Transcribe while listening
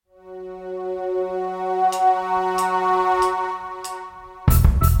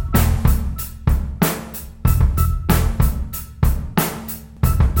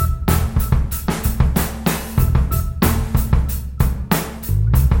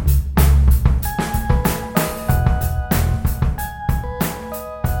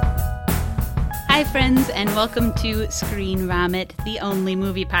friends, and welcome to Screen Vomit, the only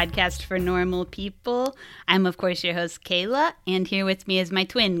movie podcast for normal people. I'm, of course, your host, Kayla, and here with me is my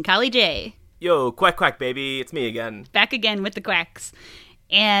twin, Kali J. Yo, quack, quack, baby. It's me again. Back again with the quacks.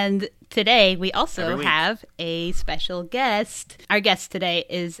 And today we also have a special guest. Our guest today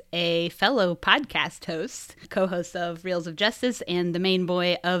is a fellow podcast host, co-host of Reels of Justice and the main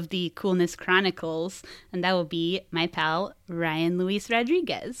boy of the Coolness Chronicles. And that will be my pal, Ryan Luis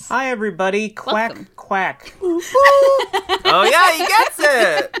Rodriguez. Hi, everybody. Quack, Welcome. quack. Oh, yeah, he gets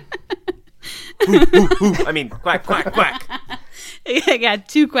it. I mean, quack, quack, quack. I got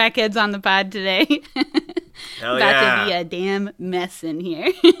two quackheads on the pod today. Hell About to be yeah. a damn mess in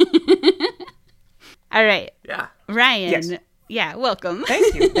here. All right. Yeah. Ryan. Yes. Yeah, welcome.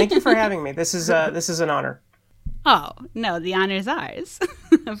 Thank you. Thank you for having me. This is an honor. Oh, no, the honor's ours.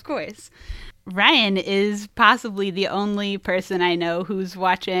 Of course. Ryan is possibly the only person I know who's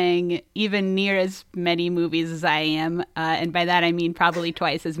watching even near as many movies as I am. And by that, I mean probably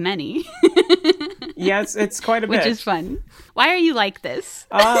twice as many. Yeah, it's quite a bit. Which is fun. Why are you like this?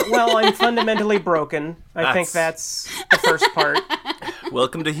 Well, I'm fundamentally broken. I think that's the first part.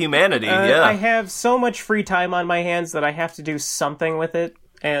 Welcome to humanity, yeah. I have so much free time on my hands that I have to do something with it.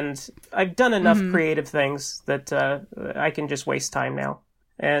 And I've done enough creative things that I can just waste time now.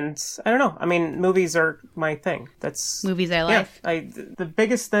 And I don't know. I mean, movies are my thing. Movies are life. Yeah, the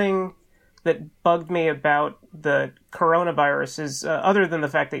biggest thing that bugged me about the coronavirus is, other than the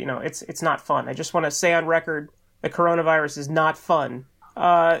fact that, it's not fun. I just want to say on record, the coronavirus is not fun.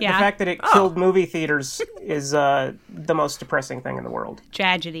 The fact that it killed movie theaters is the most depressing thing in the world.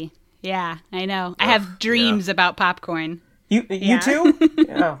 Tragedy. Yeah, I know. I have dreams about popcorn. You too?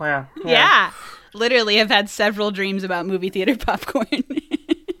 Oh, wow. Yeah. Literally, I've had several dreams about movie theater popcorn.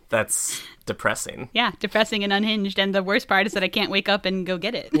 That's depressing. Yeah, depressing and unhinged. And the worst part is that I can't wake up and go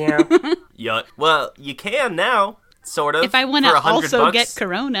get it. Yeah. Yeah. Well, you can now, sort of. If I want to for $100 also get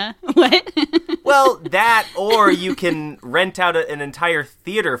Corona. What? Well, that, or you can rent out an entire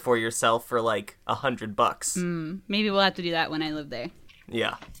theater for yourself for like $100. Maybe we'll have to do that when I live there.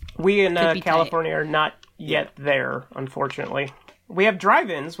 Yeah. We in Could be California are not yet there, unfortunately. We have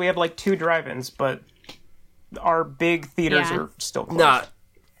drive-ins. We have like 2 drive-ins, but our big theaters are still closed. Nah,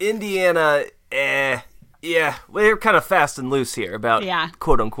 Indiana, yeah, we're kind of fast and loose here about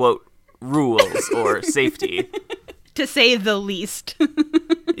quote-unquote rules or safety. To say the least.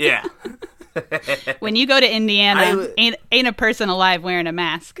 Yeah. When you go to Indiana, ain't a person alive wearing a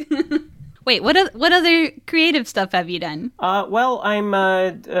mask. Wait, what other creative stuff have you done? Well, I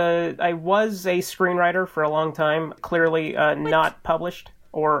was a screenwriter for a long time, clearly not published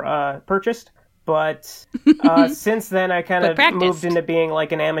or purchased. But since then, I kind of moved into being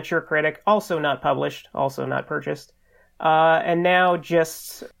like an amateur critic, also not published, also not purchased. And now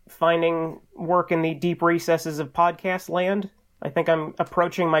just finding work in the deep recesses of podcast land. I think I'm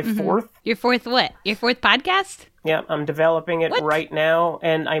approaching my 4th. Your 4th what? Your 4th podcast? Yeah, I'm developing it right now,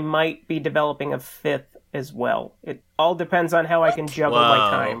 and I might be developing a 5th as well. It all depends on how I can juggle my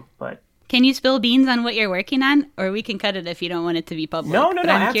time, but... Can you spill beans on what you're working on? Or we can cut it if you don't want it to be public. No,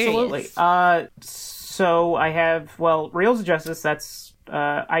 absolutely. So I have, Reels of Justice, that's,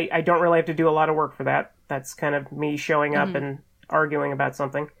 I don't really have to do a lot of work for that. That's kind of me showing up and arguing about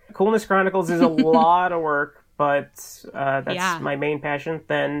something. Coolness Chronicles is a lot of work, but that's my main passion.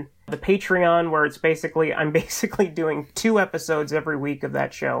 Then the Patreon, where I'm basically doing 2 episodes every week of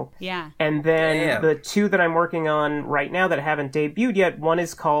that show. Yeah. And then the 2 that I'm working on right now that haven't debuted yet, one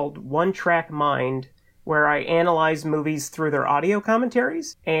is called One Track Mind, where I analyze movies through their audio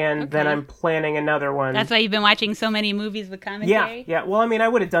commentaries, and then I'm planning another one. That's why you've been watching so many movies with commentary? Yeah. Well, I mean, I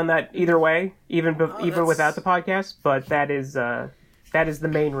would have done that either way, even without the podcast, but that is the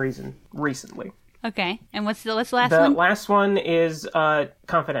main reason recently. Okay. And what's the last one? The last one is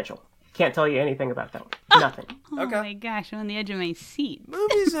confidential. Can't tell you anything about that one. Nothing. Oh my gosh, I'm on the edge of my seat.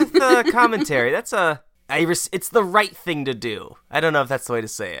 Movies with commentary, it's the right thing to do. I don't know if that's the way to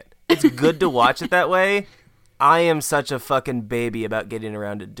say it. It's good to watch it that way. I am such a fucking baby about getting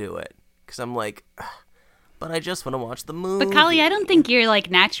around to do it. Because I'm like, but I just want to watch the movie. But Kali, I don't think you're like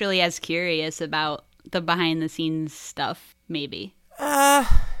naturally as curious about the behind the scenes stuff, maybe.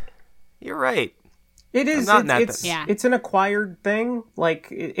 You're right. It is. It's an acquired thing. Like,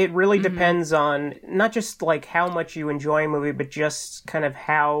 it really depends on not just like how much you enjoy a movie, but just kind of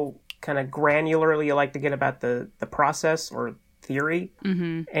how kind of granularly you like to get about the process or theory.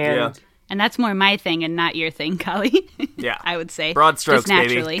 Mm-hmm. And that's more my thing and not your thing, Kali. Yeah. I would say. Broad strokes, just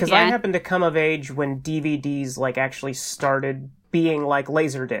naturally, because I happened to come of age when DVDs like actually started being like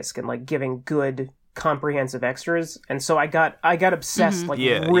Laserdisc and like giving good comprehensive extras, and so I got obsessed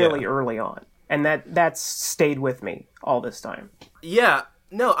really early on. And that's stayed with me all this time. Yeah.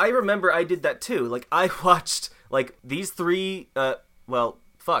 No, I remember I did that too. Like, I watched, like, these 5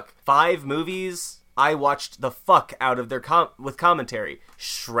 movies. I watched the fuck out of their with commentary.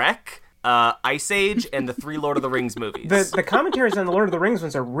 Shrek, Ice Age, and the 3 Lord of the Rings movies. The commentaries on the Lord of the Rings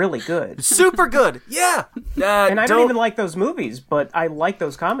ones are really good. Super good, yeah. And I don't even like those movies, but I like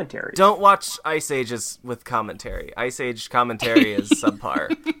those commentaries. Don't watch Ice Ages with commentary. Ice Age commentary is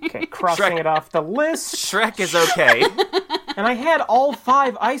subpar. Okay, crossing it off the list. Shrek is okay. And I had all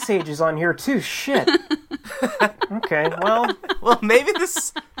 5 Ice Ages on here too. Shit. Okay, well, maybe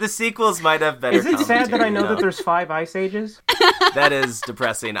the sequels might have better. Is it sad that I know that there's 5 Ice Ages? That is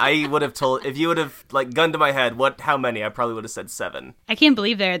depressing. I would have told, if you would have like gunned to my head, how many? I probably would have said 7. I can't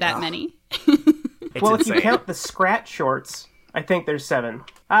believe there are that many. Well, insane. If you count the Scratch shorts, I think there's 7.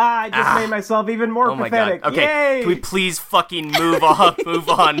 I just made myself even more pathetic. God. Okay, yay! Can we please fucking move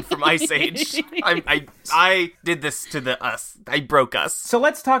on from Ice Age? I did this to us. I broke us. So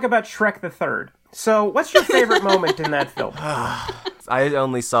let's talk about Shrek the Third. So, what's your favorite moment in that film? I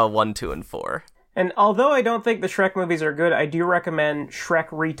only saw 1, 2, and 4. And although I don't think the Shrek movies are good, I do recommend Shrek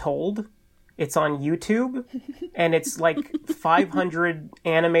Retold. It's on YouTube, and it's like 500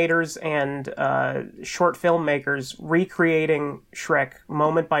 animators and short filmmakers recreating Shrek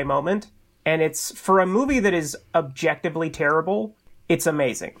moment by moment. And it's, for a movie that is objectively terrible, it's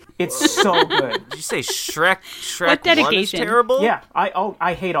amazing. It's so good. Did you say Shrek what dedication? 1 is terrible? Yeah,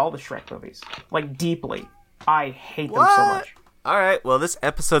 I hate all the Shrek movies. Like, deeply. I hate them so much. Alright, well, this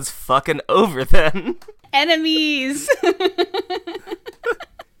episode's fucking over then. Enemies!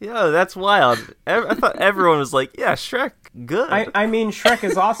 Yo, that's wild. I thought everyone was like, yeah, Shrek, good. I mean, Shrek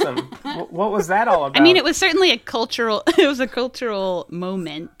is awesome. What was that all about? I mean, it was certainly a cultural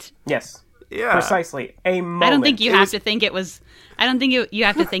moment. Yes. Yeah. Precisely. A moment. I don't think you have to think it was... I don't think you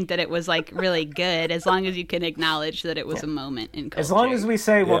have to think that it was, like, really good, as long as you can acknowledge that it was a moment in culture. As long as we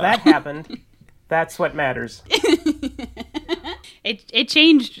say, well, that happened, that's what matters. It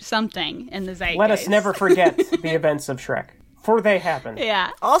changed something in the zeitgeist. Let us never forget the events of Shrek, for they happened. Yeah.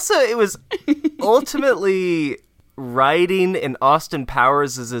 Also, it was ultimately riding in Austin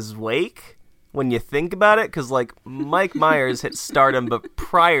Powers' wake, when you think about it, because, like, Mike Myers hit stardom, but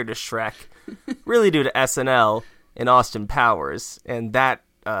prior to Shrek, really due to SNL and Austin Powers, and that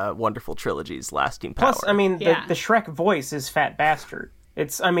wonderful trilogy's lasting power. Plus, I mean, the Shrek voice is Fat Bastard.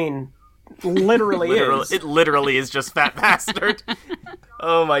 It's, I mean, literally is. It literally is just Fat Bastard.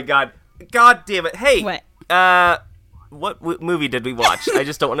 Oh my god. God damn it. Hey, what movie did we watch? I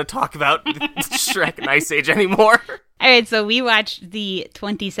just don't want to talk about Shrek and Ice Age anymore. All right, so we watched the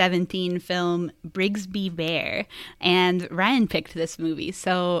 2017 film Brigsby Bear, and Ryan picked this movie.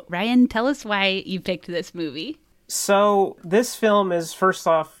 So, Ryan, tell us why you picked this movie. So, this film is, first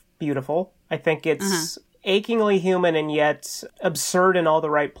off, beautiful. I think it's achingly human and yet absurd in all the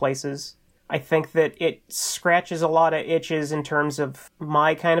right places. I think that it scratches a lot of itches in terms of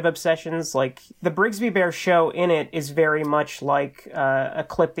my kind of obsessions. Like, the Brigsby Bear show in it is very much like a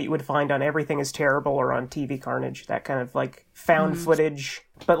clip that you would find on Everything is Terrible or on TV Carnage. That kind of, like, found footage.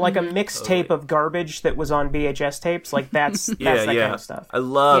 But, like, a mixtape of garbage that was on VHS tapes. Like, that's that kind of stuff. I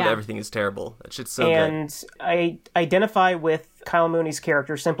love Everything is Terrible. That shit's so good. And I identify with Kyle Mooney's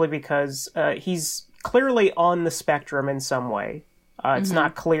character simply because he's clearly on the spectrum in some way. It's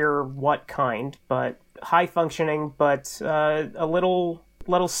not clear what kind, but high functioning, but a little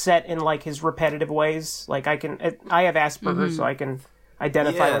set in like his repetitive ways. Like I have Asperger's, so I can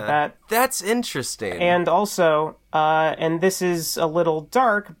identify with that. That's interesting. And also, and this is a little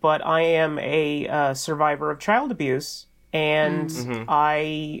dark, but I am a survivor of child abuse, and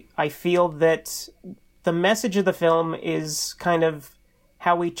I feel that the message of the film is kind of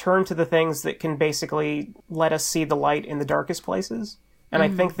how we turn to the things that can basically let us see the light in the darkest places. And I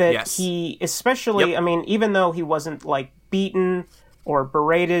think that he, especially, I mean, even though he wasn't, like, beaten or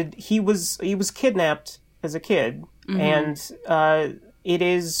berated, he was kidnapped as a kid. And it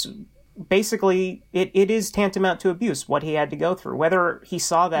is basically, it is tantamount to abuse, what he had to go through. Whether he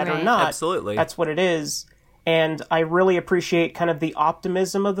saw that or not, absolutely, that's what it is. And I really appreciate kind of the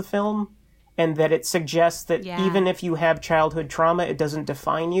optimism of the film, and that it suggests that even if you have childhood trauma, it doesn't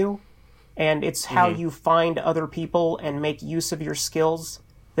define you. And it's how you find other people and make use of your skills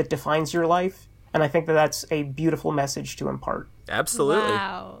that defines your life. And I think that that's a beautiful message to impart. Absolutely.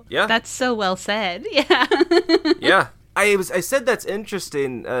 Wow. Yeah. That's so well said. Yeah. Yeah. I said that's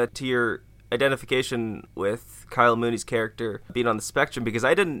interesting to your identification with Kyle Mooney's character being on the spectrum, because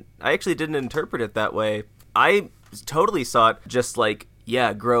I actually didn't interpret it that way. I totally saw it just like,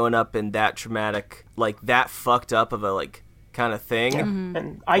 growing up in that traumatic, like that fucked up of a like kind of thing.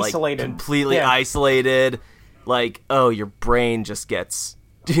 And isolated. Like, completely isolated. Like, oh, your brain just gets,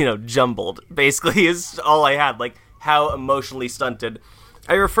 jumbled, basically, is all I had. Like, how emotionally stunted.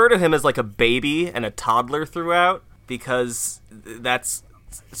 I refer to him as like a baby and a toddler throughout, because that's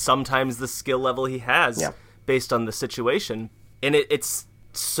sometimes the skill level he has based on the situation. And it's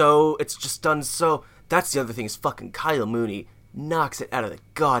just done so. That's the other thing, is fucking Kyle Mooney knocks it out of the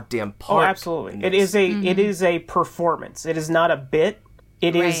goddamn park. Oh, absolutely. It is a performance. It is not a bit.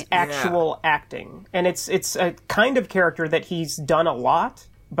 It is actual acting. And it's a kind of character that he's done a lot,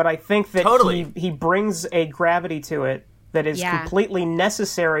 but I think that he brings a gravity to it that is completely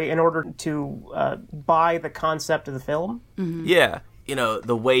necessary in order to buy the concept of the film. Mm-hmm. Yeah.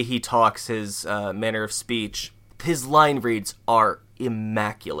 The way he talks, his manner of speech, his line reads are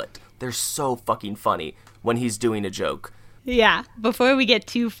immaculate. They're so fucking funny when he's doing a joke. Yeah. Before we get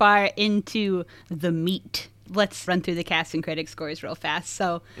too far into the meat, let's run through the cast and critic scores real fast.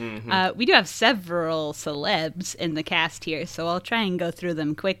 So we do have several celebs in the cast here, so I'll try and go through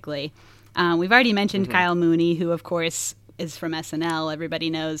them quickly. We've already mentioned Kyle Mooney, who, of course, is from SNL. Everybody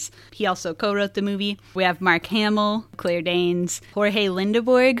knows. He also co-wrote the movie. We have Mark Hamill, Claire Danes, Jorge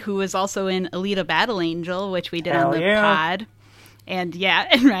Lindeborg, who was also in Alita Battle Angel, which we did on the pod. And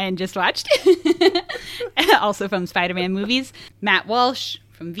and Ryan just watched. Also from Spider-Man movies. Matt Walsh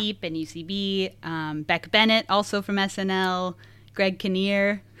from Veep and UCB. Beck Bennett, also from SNL. Greg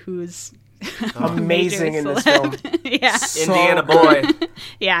Kinnear, who's amazing in this film. Indiana Boy.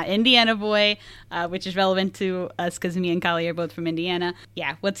 Indiana Boy, which is relevant to us because me and Kali are both from Indiana.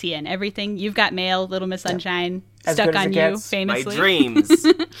 Yeah, what's he in? Everything. You've Got Mail, Little Miss Sunshine, Stuck on You, famously. My dreams.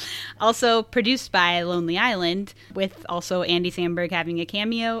 Also produced by Lonely Island, with also Andy Samberg having a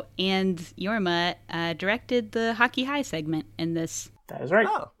cameo, and Jorma directed the Hockey High segment in this. That is right.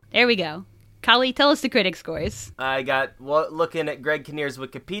 Oh. There we go. Kali, tell us the critic scores. I got looking at Greg Kinnear's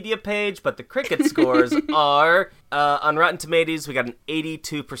Wikipedia page, but the cricket scores are, on Rotten Tomatoes, we got an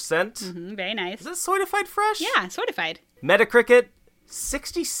 82%. Very nice. Is that certified fresh? Yeah, certified. Metacritic,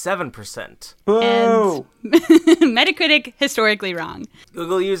 67%. Boo! And Metacritic, historically wrong.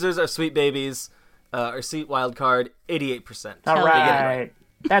 Google users are sweet babies, or sweet wildcard, 88%. All right.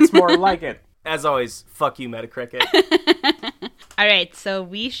 That's more like it. As always, fuck you, Metacritic. All right, so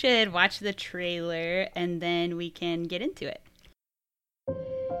we should watch the trailer, and then we can get into it. Oh,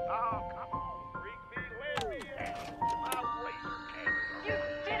 come on, Brigsby, let me have my laser cannon. You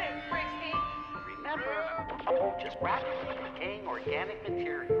did it, Brigsby! Remember, just wrap it with decaying organic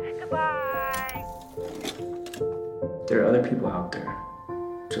material. Goodbye! There are other people out there,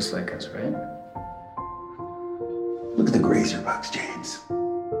 just like us, right? Look at the Grazerbugs, James.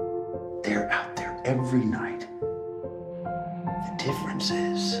 They're out there every night. The difference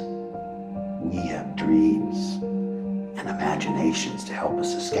is, we have dreams and imaginations to help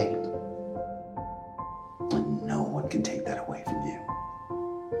us escape. And no one can take that away from you.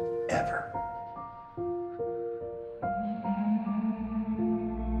 Ever.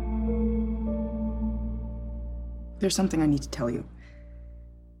 There's something I need to tell you.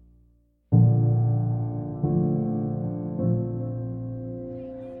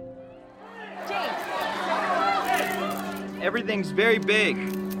 Everything's very big.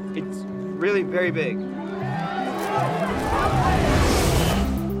 It's really very big.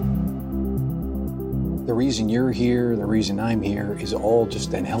 The reason you're here, the reason I'm here, is all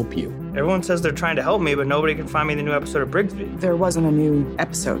just to help you. Everyone says they're trying to help me, but nobody can find me the new episode of Brigsby. There wasn't a new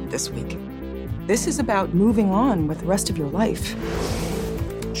episode this week. This is about moving on with the rest of your life.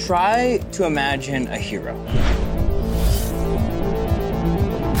 Try to imagine a hero.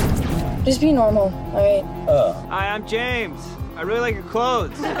 Just be normal, all right? Hi, I'm James. I really like your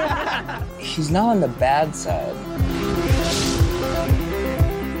clothes. He's not on the bad side.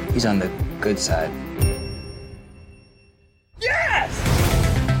 He's on the good side. Yes!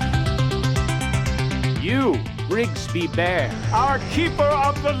 You, Brigsby Bear, our keeper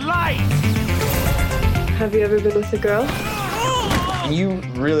of the light. Have you ever been with a girl? You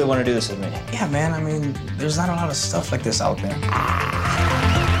really want to do this with me? Yeah, man, I mean, there's not a lot of stuff like this out there.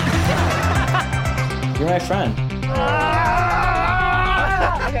 You're my friend.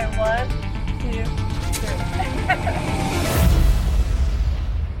 Okay, 1, 2,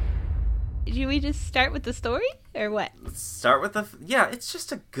 3. Should we just start with the story, or what? Let's start with it's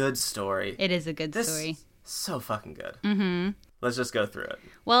just a good story. It is a good story. So fucking good. Mm-hmm. Let's just go through it.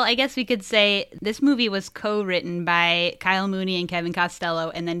 Well, I guess we could say this movie was co-written by Kyle Mooney and Kevin Costello,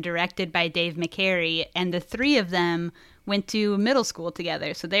 and then directed by Dave McCary, and the three of them went to middle school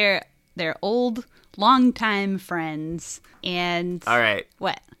together. So they're old, longtime friends. And all right,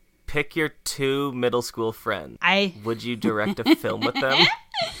 what? pick your 2 middle school friends. Would you direct a film with them?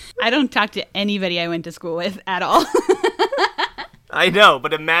 I don't talk to anybody I went to school with at all. I know,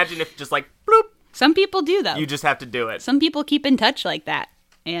 but imagine if just like, bloop. Some people do, though. You just have to do it. Some people keep in touch like that.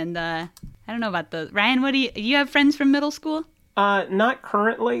 And I don't know about those. Ryan, what do you have friends from middle school? Not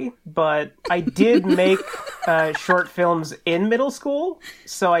currently, but I did make short films in middle school,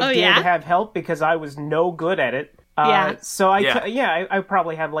 so I did have help because I was no good at it. So I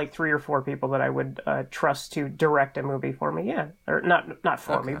probably have like 3 or 4 people that I would trust to direct a movie for me. Yeah, or not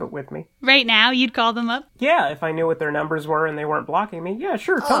for me, but with me. Right now, you'd call them up? Yeah, if I knew what their numbers were and they weren't blocking me. Yeah,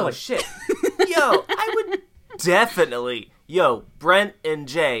 sure, totally. Oh shit, yo, I would definitely. Yo, Brent and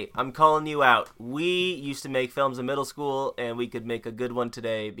Jay, I'm calling you out. We used to make films in middle school, and we could make a good one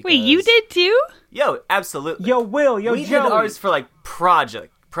today. Because... Wait, you did too? Yo, absolutely. Yo, Will, yo, we Joey. did ours for like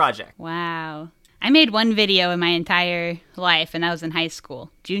project. Wow. I made one video in my entire life, and that was in high school.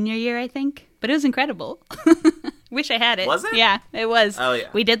 Junior year, I think. But it was incredible. Wish I had it. Was it? Yeah, it was. Oh, yeah.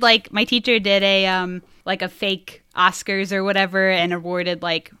 We did my teacher did a fake Oscars or whatever and awarded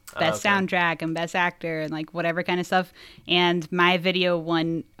best soundtrack and best actor and whatever kind of stuff. And my video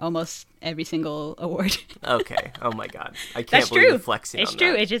won almost every single award. Okay. Oh my God. I can't believe you're flexing on that. It's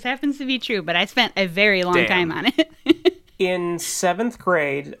true. It just happens to be true. But I spent a very long time on it. In 7th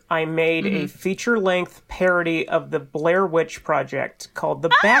grade, I made a feature-length parody of the Blair Witch Project called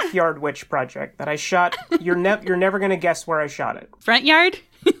The Backyard Witch Project that I shot. You're never going to guess where I shot it. Front yard?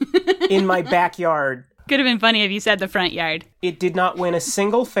 In my backyard. Could have been funny if you said the front yard. It did not win a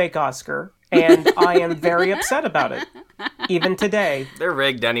single fake Oscar, and I am very upset about it. Even today. They're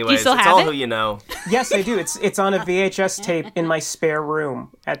rigged anyways. Do you still it's have all it? who you know. Yes, I do. It's on a VHS tape in my spare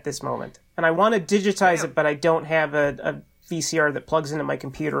room at this moment. And I want to digitize it, but I don't have a VCR that plugs into my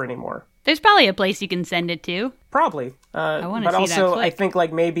computer anymore. There's probably a place you can send it to. Probably. I want to see that also, flick. I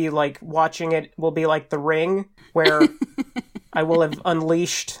think maybe watching it will be like The Ring, where I will have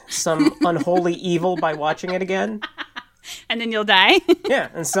unleashed some unholy evil by watching it again. And then you'll die? Yeah,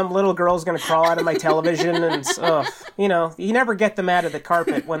 and some little girl's going to crawl out of my television and, you never get them out of the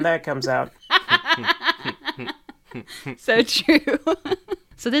carpet when that comes out. So true.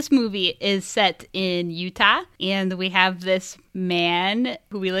 So this movie is set in Utah, and we have this man,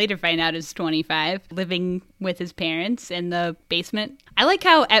 who we later find out is 25, living with his parents in the basement. I like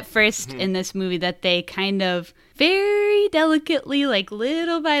how at first in this movie that they kind of very delicately,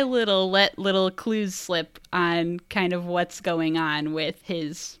 little by little, let little clues slip on kind of what's going on with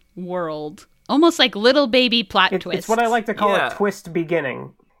his world. Almost like little baby plot twists. It's what I like to call a twist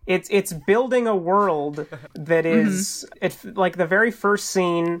beginning. It's building a world that is, it's like the very first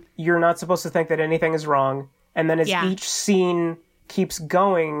scene, you're not supposed to think that anything is wrong. And then as each scene keeps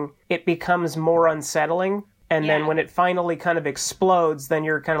going, it becomes more unsettling. And then when it finally kind of explodes, then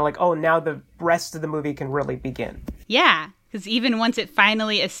you're kind of like, oh, now the rest of the movie can really begin. Yeah, because even once it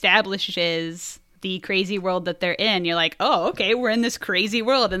finally establishes the crazy world that they're in, you're like, oh, okay, we're in this crazy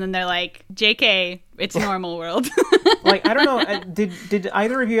world. And then they're like, JK, it's normal world. I don't know, did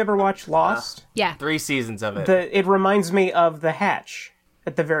either of you ever watch Lost? Yeah. 3 seasons of it. It reminds me of The Hatch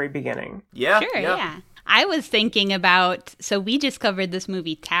at the very beginning. Yeah. Sure, yeah. I was thinking about, so we just covered this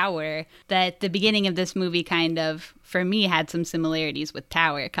movie Tower, that the beginning of this movie kind of, for me, had some similarities with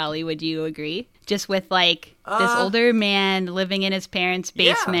Tower. Kali, would you agree? Just with this older man living in his parents'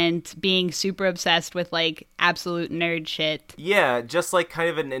 basement, being super obsessed with absolute nerd shit. Yeah, just kind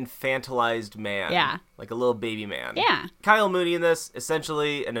of an infantilized man. Yeah. Like a little baby man. Yeah. Kyle Mooney in this,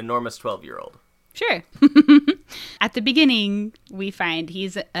 essentially an enormous 12-year-old. Sure. At the beginning, we find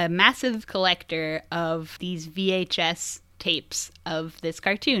he's a massive collector of these VHS tapes of this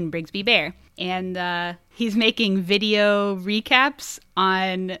cartoon, Brigsby Bear. And he's making video recaps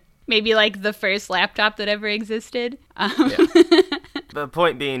on maybe the first laptop that ever existed. The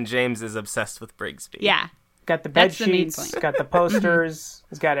point being, James is obsessed with Brigsby. Yeah. Got the bed sheets, got the posters,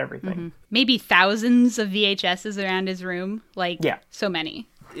 he's got everything. Mm-hmm. Maybe thousands of VHSs around his room. So many.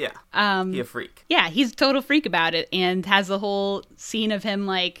 Yeah. He's a freak. Yeah, he's a total freak about it and has a whole scene of him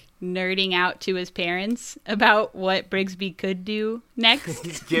nerding out to his parents about what Brigsby could do next.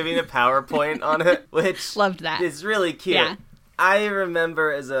 He's giving a PowerPoint on it, which loved that. Is really cute. Yeah. I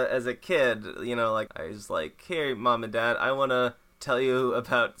remember as a kid, I was like, "Hey, Mom and Dad, I want to tell you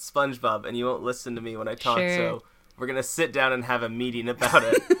about SpongeBob, and you won't listen to me when I talk, so we're going to sit down and have a meeting about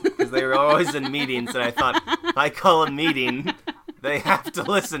it." Because they were always in meetings, and I thought, if I call a meeting, they have to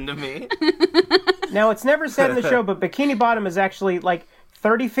listen to me. Now, it's never said in the show, but Bikini Bottom is actually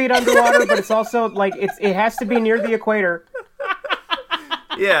 30 feet underwater, but it's also it has to be near the equator.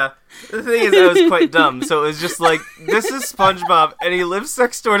 Yeah. The thing is, I was quite dumb, so it was just like, this is SpongeBob, and he lives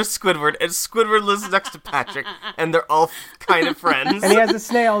next door to Squidward, and Squidward lives next to Patrick, and they're all kind of friends. And he has a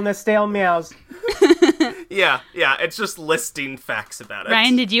snail, and the snail meows. Yeah, it's just listing facts about it.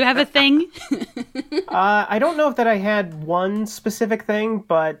 Ryan, did you have a thing? I don't know if that I had one specific thing,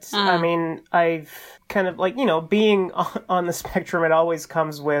 but I mean, I've kind of like, being on the spectrum, it always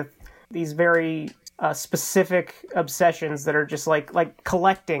comes with these very specific obsessions that are just like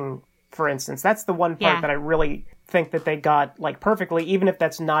collecting, for instance. That's the one part that I really think that they got like perfectly, even if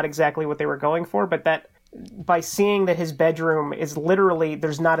that's not exactly what they were going for, but that by seeing that his bedroom is literally,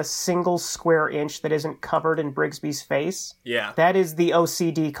 there's not a single square inch that isn't covered in Brigsby's face. Yeah. That is the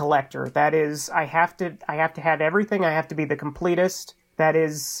OCD collector. That is, I have to have everything. I have to be the completest. That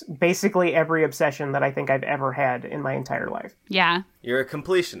is basically every obsession that I think I've ever had in my entire life. Yeah. You're a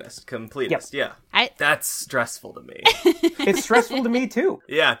completist, yep. Yeah. That's stressful to me. It's stressful to me, too.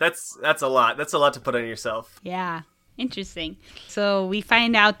 Yeah, that's a lot. That's a lot to put on yourself. Yeah. Interesting. So we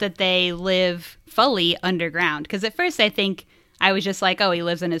find out that they live fully underground. Because at first I think I was just like, oh, he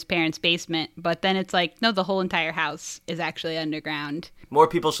lives in his parents' basement. But then it's like, no, the whole entire house is actually underground. More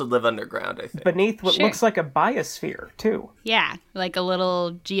people should live underground, I think. Beneath what looks like a biosphere, too. Yeah, like a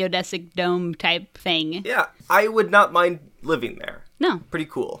little geodesic dome type thing. Yeah, I would not mind living there. No. Pretty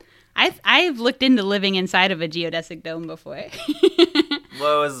cool. I've looked into living inside of a geodesic dome before.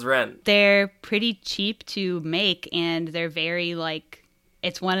 What was rent? They're pretty cheap to make, and they're very, like,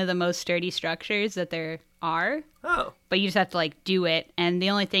 it's one of the most sturdy structures that there are. Oh. But you just have to, like, do it. And the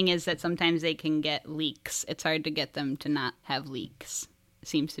only thing is that sometimes they can get leaks. It's hard to get them to not have leaks.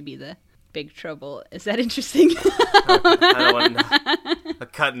 Seems to be the big trouble. Is that interesting? I don't want to know. I'm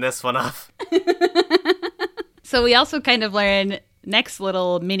cutting this one off. So we also kind of learn, next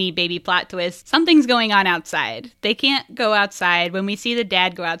little mini baby plot twist, something's going on outside. They can't go outside. When we see the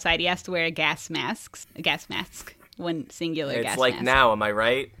dad go outside, he has to wear a gas mask. One singular gas mask. It's like now, am I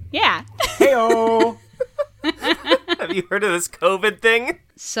right? Yeah. Hey-o! Have you heard of this COVID thing?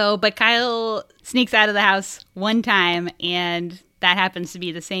 So, but Kyle sneaks out of the house one time, and that happens to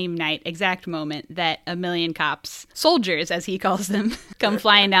be the same night, exact moment, that a million cops, soldiers as he calls them, come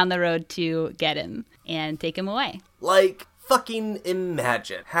flying down the road to get him and take him away. Like, fucking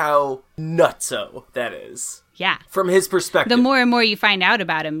imagine how nutso that is. Yeah. From his perspective. The more and more you find out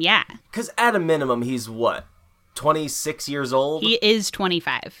about him, yeah. Because at a minimum, he's what? 26 years old? He is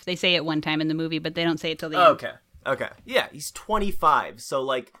 25. They say it one time in the movie, but they don't say it till the end. Okay. Yeah, he's 25. So,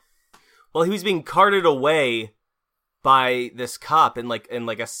 like, well, he was being carted away by this cop in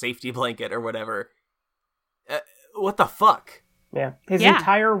a safety blanket or whatever. What the fuck? Yeah. His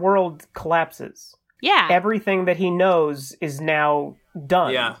entire world collapses. Yeah. Everything that he knows is now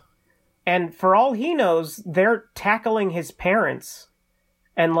done. Yeah. And for all he knows, they're tackling his parents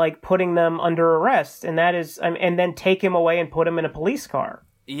and, like, putting them under arrest. And that is, and then take him away and put him in a police car.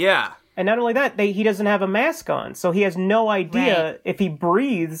 Yeah. And not only that, he doesn't have a mask on. So he has no idea if he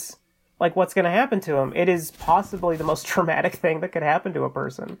breathes, like, what's going to happen to him. It is possibly the most traumatic thing that could happen to a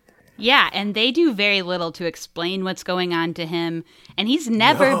person. Yeah, and they do very little to explain what's going on to him. And he's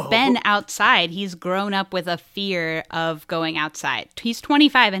never been outside. He's grown up with a fear of going outside. He's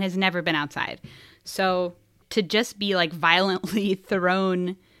 25 and has never been outside. So to just be, like, violently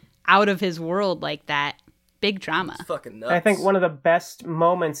thrown out of his world like that, big drama. It's fucking nuts. I think one of the best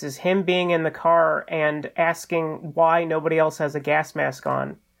moments is him being in the car and asking why nobody else has a gas mask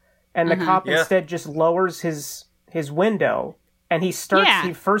on. And the cop instead just lowers his window, and he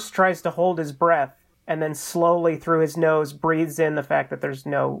first tries to hold his breath, and then slowly through his nose breathes in the fact that there's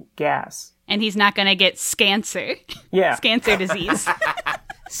no gas. And he's not going to get scancer. Yeah. Scancer disease.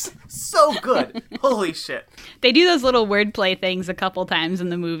 So good. Holy shit. They do those little wordplay things a couple times in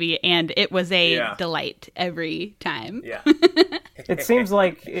the movie, and it was a delight every time. Yeah. It seems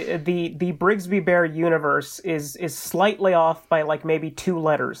like the Brigsby Bear universe is slightly off by, like, maybe 2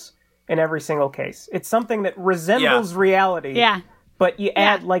 letters in every single case. It's something that resembles reality. Yeah. But you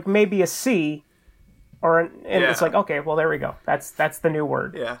add, like, maybe a C, it's like, okay, well, there we go. That's the new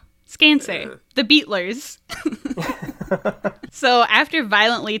word. Yeah. Scancer. The Beatlers. So after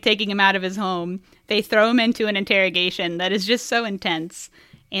violently taking him out of his home, they throw him into an interrogation that is just so intense.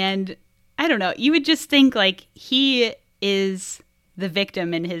 And I don't know, you would just think, like, he is the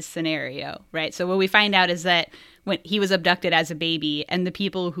victim in his scenario, right? So what we find out is that when he was abducted as a baby, and the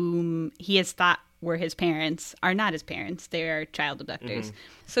people whom he has thought were his parents are not his parents. They are child abductors. Mm-hmm.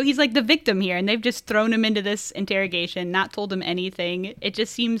 So he's like the victim here, and they've just thrown him into this interrogation, not told him anything. It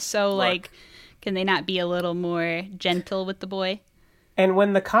just seems so like, can they not be a little more gentle with the boy? And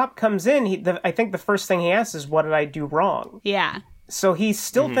when the cop comes in, I think the first thing he asks is, what did I do wrong? Yeah. So he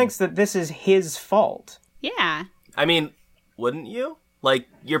still thinks that this is his fault. Yeah. I mean, wouldn't you? Like,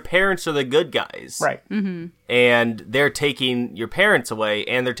 your parents are the good guys. Right. Mm-hmm. And they're taking your parents away,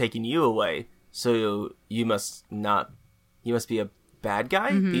 and they're taking you away. So you must be a bad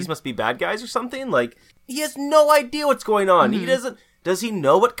guy? Mm-hmm. These must be bad guys or something? Like, he has no idea what's going on. Mm-hmm. Does he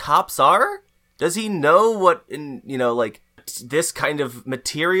know what cops are? Does he know what, this kind of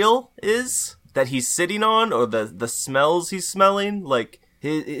material is that he's sitting on, or the smells he's smelling? Like,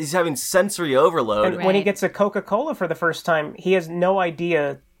 he's having sensory overload. And when he gets a Coca-Cola for the first time, he has no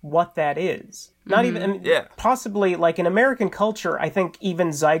idea what that is. Not even, possibly, like, in American culture, I think even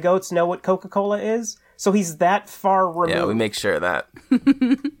zygotes know what Coca-Cola is. So he's that far removed. Yeah, we make sure of that.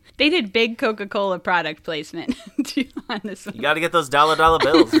 They did big Coca-Cola product placement on this one. You gotta get those dollar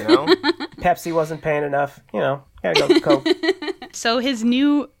bills, you know? Pepsi wasn't paying enough, gotta go with Coke. So his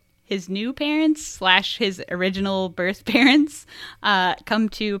new parents / his original birth parents come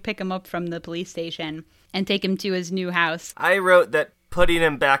to pick him up from the police station and take him to his new house. I wrote that putting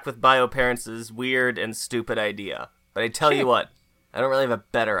him back with bio parents is weird and stupid idea. But I tell you what, I don't really have a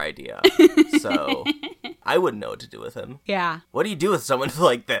better idea. So I wouldn't know what to do with him. Yeah. What do you do with someone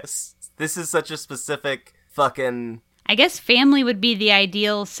like this? This is such a specific fucking... I guess family would be the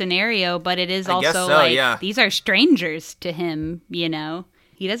ideal scenario, but it is also these are strangers to him, you know?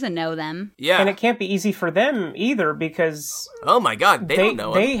 He doesn't know them. Yeah. And it can't be easy for them either because... Oh my god, they don't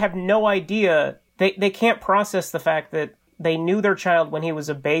know him. They have no idea. They can't process the fact that they knew their child when he was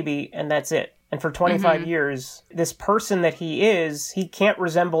a baby and that's it. And for 25 years, this person that he can't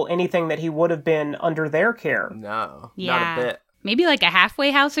resemble anything that he would have been under their care. No, not a bit. Maybe like a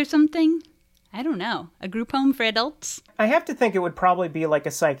halfway house or something? I don't know. A group home for adults? I have to think it would probably be like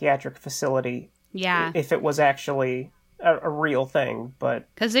a psychiatric facility. Yeah. If it was actually a real thing, but...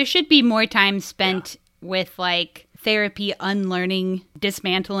 Because there should be more time spent with, like, therapy, unlearning,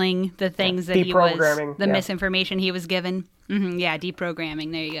 dismantling the things that he was... The misinformation he was given. Yeah,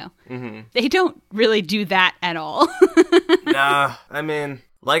 deprogramming. There you go. They don't really do that at all. Nah, I mean,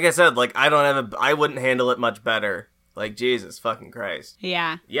 like I said, like, I wouldn't handle it much better. Like, Jesus fucking Christ.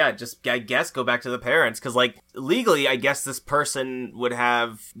 Yeah. Yeah, just, I guess, go back to the parents. Because, like, legally, I guess this person would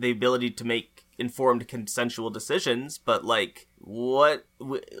have the ability to make informed consensual decisions. But, like, what...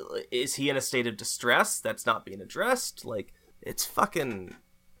 Is he in a state of distress that's not being addressed? Like, it's fucking...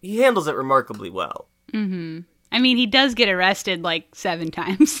 He handles it remarkably well. I mean, he does get arrested, like, 7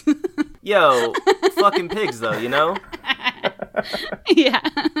 times. Yo, fucking pigs, though, you know? Yeah.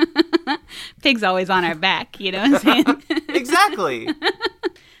 Pig's always on our back, you know what I'm saying? Exactly.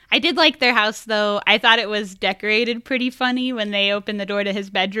 I did like their house, though. I thought it was decorated pretty funny when they opened the door to his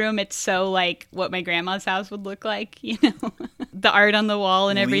bedroom. It's so, like, what my grandma's house would look like, you know? The art on the wall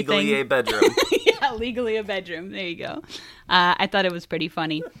and everything. Legally a bedroom. Yeah, legally a bedroom. There you go. I thought it was pretty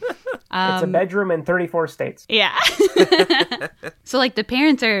funny. It's a bedroom in 34 states. Yeah. So, like, the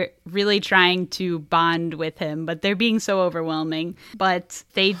parents are really trying to bond with him, but they're being so overwhelming. But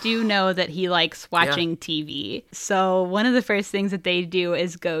they do know that he likes watching TV. So one of the first things that they do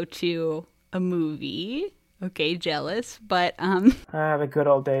is go to a movie. Okay, jealous. But, the good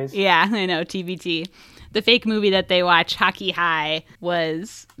old days. Yeah, I know, TBT. The fake movie that they watch, Hockey High,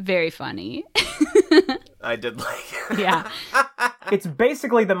 was very funny. I did like it. Yeah. It's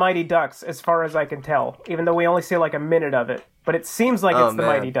basically the Mighty Ducks, as far as I can tell, even though we only see like a minute of it. But it seems like it's the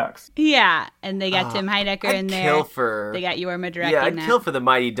Mighty Ducks. Yeah, and they got Tim Heidecker in there. Kill for... They got Jorma directing that. Yeah, I'd kill for the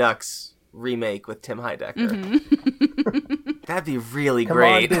Mighty Ducks remake with Tim Heidecker. That'd be really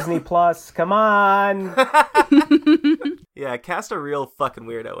great. Come on, Disney Plus. Come on. Yeah, cast a real fucking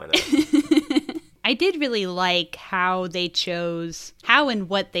weirdo in it. I did really like how and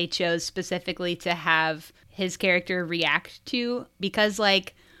what they chose specifically to have his character react to. Because,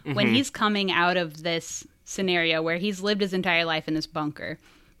 like, when he's coming out of this scenario where he's lived his entire life in this bunker,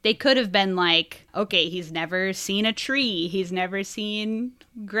 they could have been like, okay, he's never seen a tree. He's never seen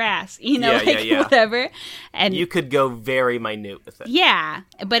grass, you know, whatever. And you could go very minute with it. Yeah,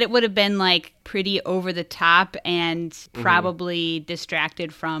 but it would have been, like, pretty over the top and probably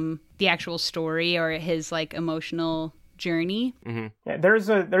distracted from the actual story or his, like, emotional journey. Yeah, there's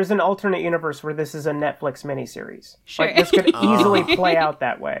an alternate universe where this is a Netflix miniseries. Sure. Like, this could easily play out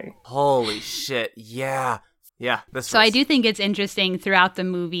that way. Holy shit, yeah. Yeah. I do think it's interesting throughout the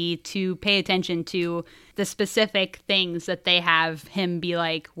movie to pay attention to the specific things that they have him be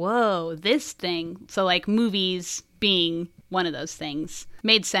like, whoa, this thing. So, like, movies being one of those things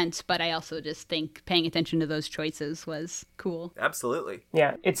made sense, but I also just think paying attention to those choices was cool. Absolutely.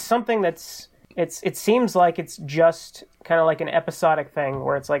 Yeah, it's something that's it seems like it's just kind of like an episodic thing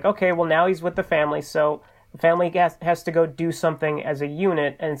where it's like, okay, well, now he's with the family, so The family has to go do something as a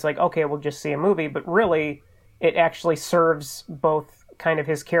unit, and it's like, okay, we'll just see a movie, but really, it actually serves both kind of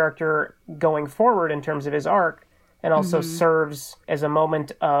his character going forward in terms of his arc, and also serves as a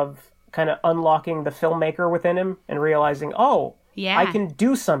moment of kind of unlocking the filmmaker within him and realizing, oh, I can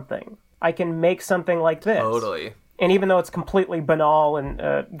do something. I can make something like this. Totally. And even though it's completely banal and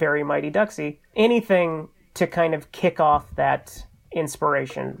very Mighty Ducksy, anything to kind of kick off that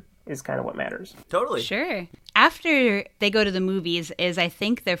inspiration is kind of what matters. Totally. Sure. After they go to the movies is, I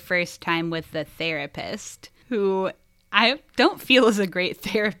think, their first time with the therapist, who I don't feel is a great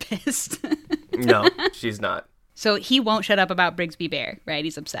therapist. No, she's not. So he won't shut up about Brigsby Bear, right?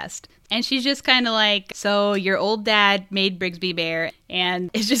 He's obsessed. And she's just kind of like, so your old dad made Brigsby Bear.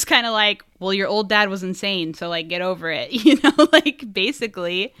 And it's just kind of like, well, your old dad was insane, so, like, get over it. You know, like,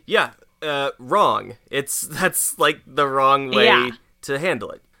 basically. Yeah, wrong. That's, like, the wrong way to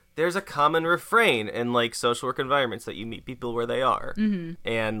handle it. There's a common refrain in, like, social work environments that you meet people where they are. Mm-hmm.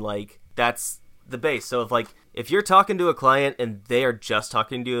 And, like, that's the base. So, if you're talking to a client and they are just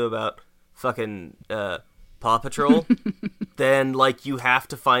talking to you about fucking Paw Patrol, then, like, you have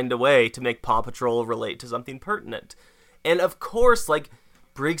to find a way to make Paw Patrol relate to something pertinent. And, of course, like,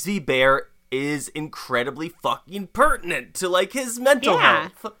 Brigsby Bear is incredibly fucking pertinent to, like, his mental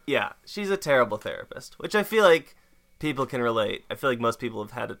health. Yeah, she's a terrible therapist, which I feel like people can relate. I feel like most people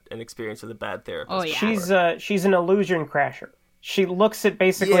have had an experience with a bad therapist. Oh, yeah. She's an illusion crasher. She looks at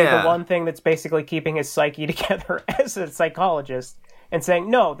basically the one thing that's basically keeping his psyche together as a psychologist and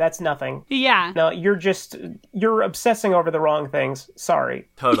saying, no, that's nothing. Yeah. No, you're obsessing over the wrong things. Sorry.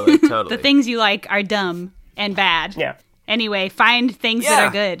 Totally. The things you like are dumb and bad. Yeah. Anyway, find things that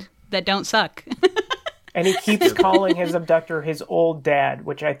are good, that don't suck. And he keeps calling his abductor his old dad,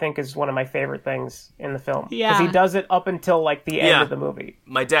 which I think is one of my favorite things in the film. Yeah. Because he does it up until, like, the end of the movie.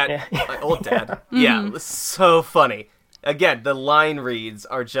 My dad, my old dad. Yeah, it was so funny. Again, the line reads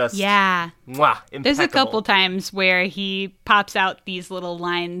are just mwah, impeccable. There's a couple times where he pops out these little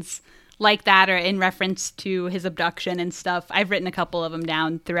lines like that or in reference to his abduction and stuff. I've written a couple of them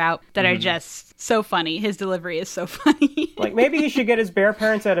down throughout that are just so funny. His delivery is so funny. Like, maybe he should get his bear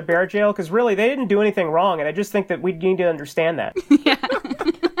parents out of bear jail, because really, they didn't do anything wrong, and I just think that we need to understand that. Yeah.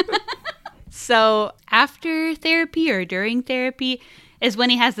 So after therapy or during therapy is when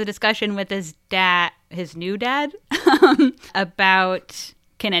he has the discussion with his dad, his new dad, about,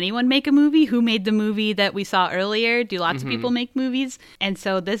 can anyone make a movie? Who made the movie that we saw earlier? Do lots of people make movies? And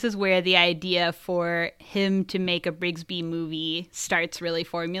so this is where the idea for him to make a Brigsby movie starts really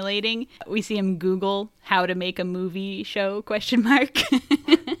formulating. We see him Google how to make a movie show, ?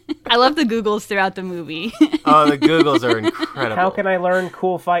 I love the Googles throughout the movie. Oh, the Googles are incredible. How can I learn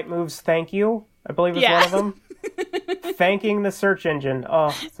cool fight moves? Thank you, I believe is one of them. Thanking the search engine.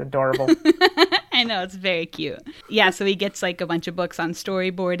 Oh, it's adorable. I know, it's very cute. Yeah, so he gets like a bunch of books on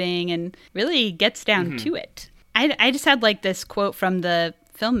storyboarding and really gets down to it. I just had like this quote from the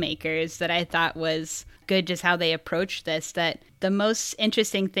filmmakers that I thought was good, just how they approached this, that the most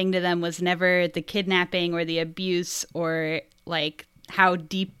interesting thing to them was never the kidnapping or the abuse or like how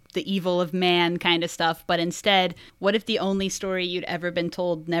deep the evil of man kind of stuff, but instead, what if the only story you'd ever been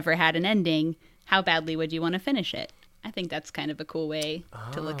told never had an ending? How badly would you want to finish it? I think that's kind of a cool way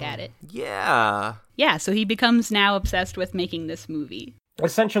to look at it. Yeah. Yeah, so he becomes now obsessed with making this movie.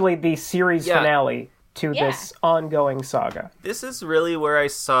 Essentially the series finale to this ongoing saga. This is really where I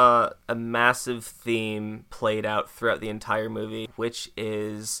saw a massive theme played out throughout the entire movie, which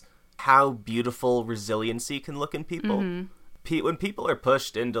is how beautiful resiliency can look in people. When people are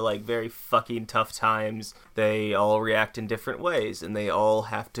pushed into, like, very fucking tough times, they all react in different ways, and they all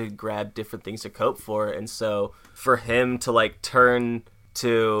have to grab different things to cope for. And so for him to, like, turn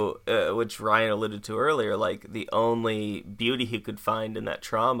to, which Ryan alluded to earlier, like, the only beauty he could find in that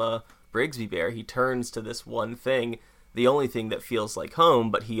trauma, Brigsby Bear, he turns to this one thing, the only thing that feels like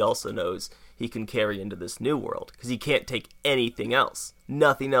home, but he also knows he can carry into this new world, because he can't take anything else.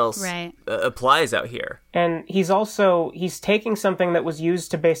 Nothing else applies out here. And he's taking something that was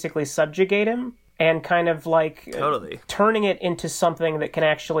used to basically subjugate him and kind of like turning it into something that can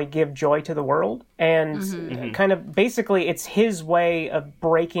actually give joy to the world. And kind of basically it's his way of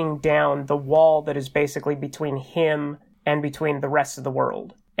breaking down the wall that is basically between him and between the rest of the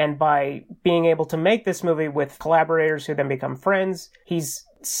world. And by being able to make this movie with collaborators who then become friends, he's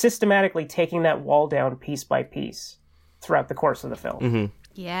systematically taking that wall down piece by piece throughout the course of the film.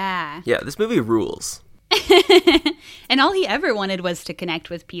 Yeah. Yeah, this movie rules. And all he ever wanted was to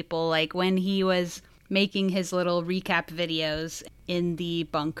connect with people. Like when he was making his little recap videos in the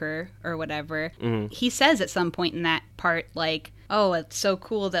bunker or whatever, he says at some point in that part, like, oh, it's so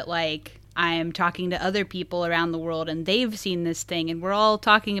cool that, like, I'm talking to other people around the world and they've seen this thing and we're all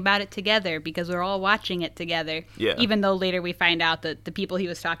talking about it together because we're all watching it together. Yeah. Even though later we find out that the people he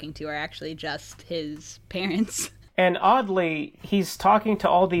was talking to are actually just his parents. And oddly, he's talking to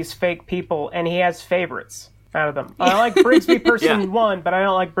all these fake people and he has favorites out of them. I like Brigsby Person 1, but I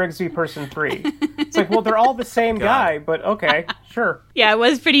don't like Brigsby Person 3. It's like, well, they're all the same guy, but okay, sure. Yeah, it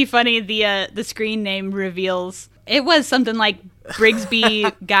was pretty funny. The screen name reveals it was something like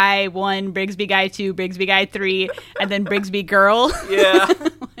Brigsby Guy 1, Brigsby Guy 2, Brigsby Guy 3, and then Brigsby Girl. Yeah.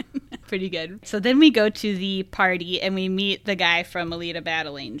 Pretty good. So then we go to the party and we meet the guy from Alita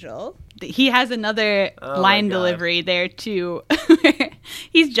Battle Angel. He has another line delivery there too.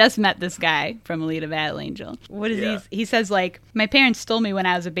 He's just met this guy from Alita Battle Angel. What is he? He says like, "My parents stole me when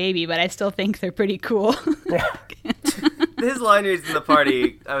I was a baby, but I still think they're pretty cool." Yeah. His line reads in the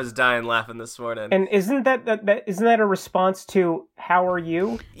party, I was dying laughing this morning. And isn't that a response to "How are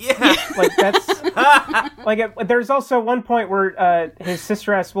you"? Yeah. Like that's like there's also one point where his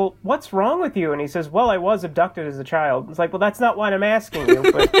sister asks, "Well, what's wrong with you?" And he says, "Well, I was abducted as a child." It's like, well, that's not what I'm asking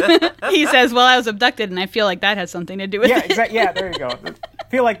you. But he says, "Well, I was abducted," and I feel like that has something to do with it. Exactly. Yeah, there you go. I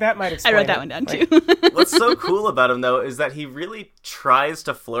feel like that might explain. I wrote that one down too. What's so cool about him though is that he really tries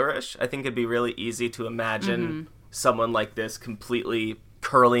to flourish. I think it'd be really easy to imagine someone like this completely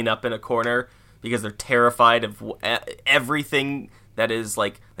curling up in a corner because they're terrified of everything that is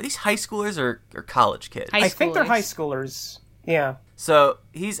like. Are these high schoolers or college kids? I think they're high schoolers. Yeah. So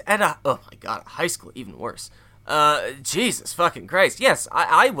he's at a high school, even worse. Jesus fucking Christ. Yes,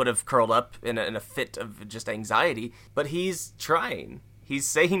 I would have curled up in a fit of just anxiety, but he's trying. He's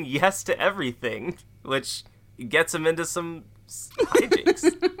saying yes to everything, which gets him into some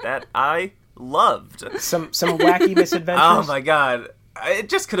hijinks that I loved. Some wacky misadventures. Oh my god. It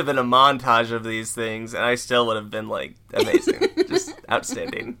just could have been a montage of these things, and I still would have been, like, amazing. Just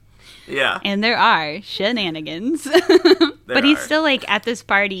outstanding. Yeah. And there are shenanigans. But he's still, like, at this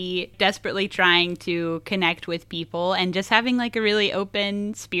party, desperately trying to connect with people and just having, like, a really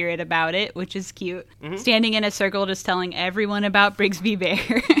open spirit about it, which is cute. Mm-hmm. Standing in a circle just telling everyone about Brigsby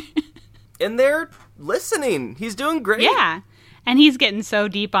Bear. And they're listening. He's doing great. Yeah. And he's getting so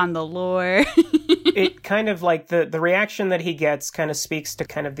deep on the lore. It kind of like the reaction that he gets kind of speaks to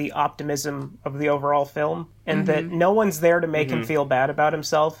kind of the optimism of the overall film, and that no one's there to make him feel bad about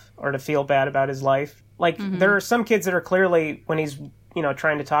himself or to feel bad about his life. Like there are some kids that are clearly, when he's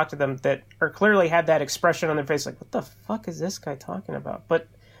trying to talk to them, that are clearly had that expression on their face, like, what the fuck is this guy talking about? But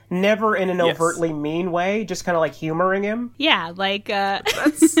never in an overtly mean way, just kind of like humoring him. Yeah, like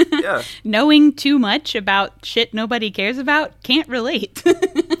that's knowing too much about shit nobody cares about, can't relate.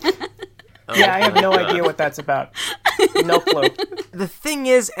 Yeah, I have no idea what that's about. No clue. The thing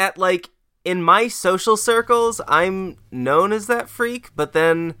is, in my social circles, I'm known as that freak, but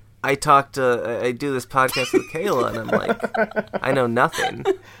then I do this podcast with Kayla, and I'm like, I know nothing.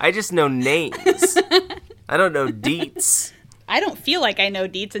 I just know names. I don't know deets. I don't feel like I know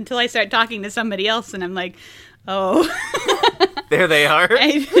deets until I start talking to somebody else, and I'm like, oh. There they are.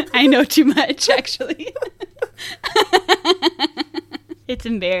 I know too much, actually. It's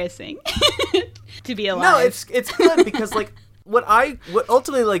embarrassing to be alive. No, it's good because what I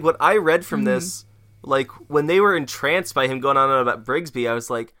read from this, like when they were entranced by him going on about Brigsby, I was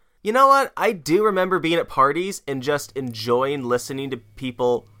like, you know what? I do remember being at parties and just enjoying listening to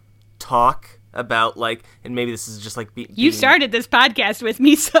people talk about and maybe this is just like you started this podcast with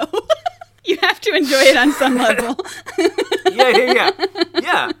me, so you have to enjoy it on some level.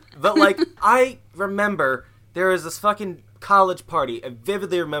 Yeah. But I remember there was this fucking college party. I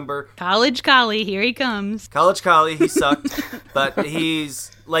vividly remember. College Collie, here he comes. College Collie, he sucked. But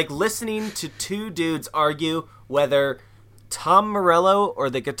he's listening to two dudes argue whether Tom Morello or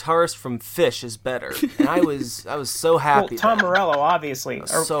the guitarist from Phish is better. And I was so happy. Well, Tom Morello, obviously.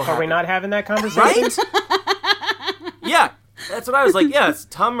 Are we not having that conversation? Right? Yeah. That's what I was like. Yeah, it's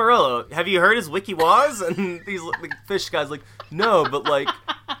Tom Morello. Have you heard his wiki-waz? And these Phish guys no, but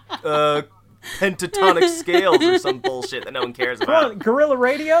pentatonic scales or some bullshit that no one cares about. Come on, Guerrilla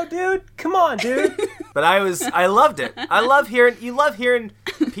Radio, dude? Come on, dude. But I loved it. You love hearing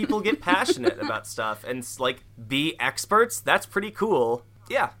people get passionate about stuff and be experts. That's pretty cool.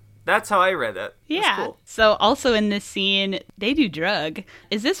 Yeah. That's how I read it. Yeah. Cool. So also in this scene, they do drug.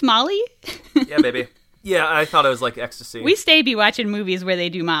 Is this Molly? Yeah, baby. Yeah, I thought it was ecstasy. We be watching movies where they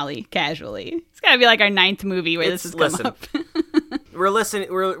do Molly casually. It's gotta be our 9th movie where this has come up. We're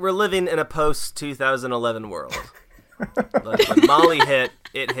living in a post 2011 world. When Molly hit,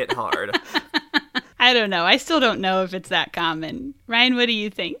 it hit hard. I don't know. I still don't know if it's that common. Ryan, what do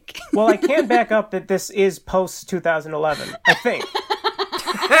you think? Well, I can back up that this is post 2011. I think.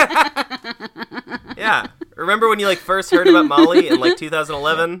 Yeah. Remember when you like first heard about Molly in like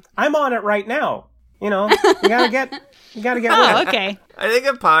 2011? I'm on it right now. You know, you gotta get Oh, okay. I think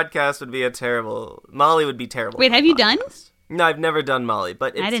a podcast would be Molly would be terrible. Wait, have you done? No, I've never done Molly,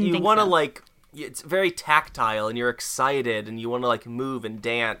 but I didn't you think want to so. like, it's very tactile and you're excited and you want to like move and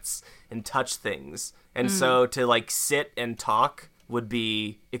dance and touch things. And so to like sit and talk would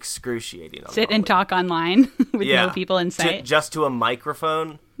be excruciating. Sit and talk online with no people in sight. Just to a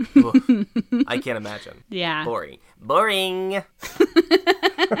microphone? Oof. I can't imagine. Yeah. Boring.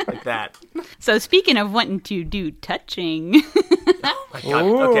 Like that. So speaking of wanting to do touching. Oh my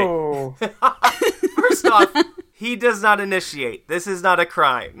God. Okay. First off, he does not initiate. This is not a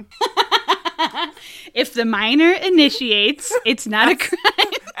crime. If the minor initiates, it's not a crime.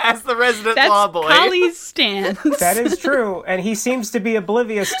 As the resident law boy. That's Collie's stance. That is true, and he seems to be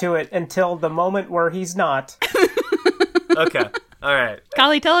oblivious to it until the moment where he's not. Okay, all right.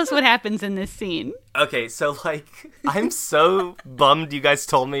 Collie, tell us what happens in this scene. Okay, so, like, I'm so bummed you guys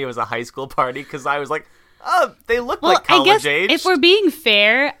told me it was a high school party, because I was like, oh, they look like college age. If we're being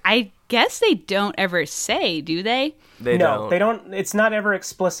fair, I guess they don't ever say, do they? They don't. It's not ever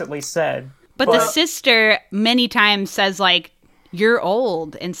explicitly said. But the sister many times says, like, you're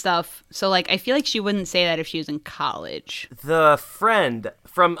old and stuff. So, like, I feel like she wouldn't say that if she was in college. The friend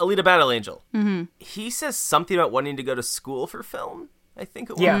from Alita Battle Angel, he says something about wanting to go to school for film, I think,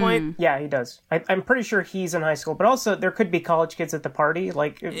 at one point. Yeah, he does. I'm pretty sure he's in high school, but also there could be college kids at the party.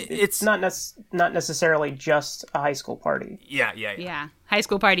 Like, it's not necessarily just a high school party. Yeah. High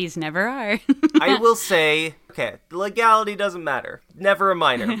school parties never are. I will say, okay, the legality doesn't matter. Never a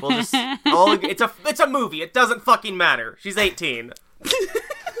minor. We'll just all agree. It's a movie. It doesn't fucking matter. She's 18.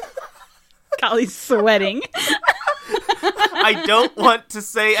 Collie's sweating. I don't want to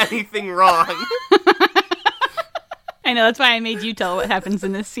say anything wrong. I know, that's why I made you tell what happens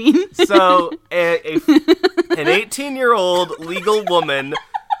in this scene. So, an 18-year-old legal woman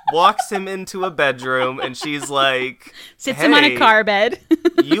walks him into a bedroom, and she's like... Sits him on a car bed.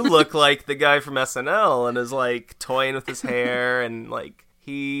 You look like the guy from SNL, and is, like, toying with his hair, and, like,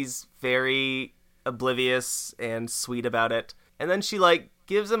 he's very oblivious and sweet about it. And then she, like,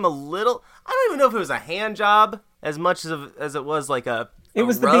 gives him a little... I don't even know if it was a hand job, as much as it was, like, It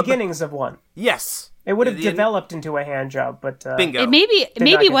was rub. the beginnings of one. Yes. It would have developed into a hand job, but... Bingo. It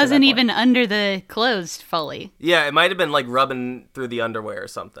maybe wasn't even under the clothes fully. Yeah, it might have been like rubbing through the underwear or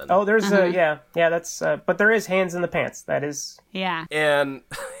something. Oh, there's that's... but there is hands in the pants. That is... Yeah. And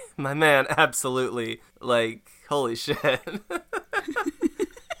my man, absolutely, like, holy shit.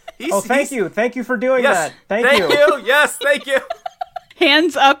 Thank you. Thank you for doing that. Thank you. Yes, thank you.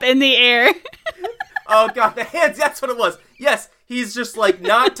 Hands up in the air. Oh, God, the hands, that's what it was. Yes, he's just, like,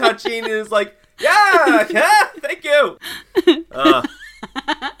 not touching, and is like, yeah, thank you.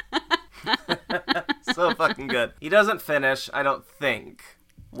 So fucking good. He doesn't finish, I don't think,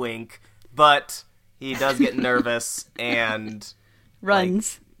 wink, but he does get nervous and...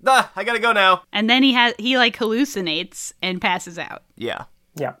 Runs. Like, I gotta go now. And then he hallucinates and passes out. Yeah.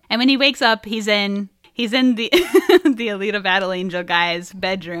 And when he wakes up, he's in the the Alita Battle Angel guy's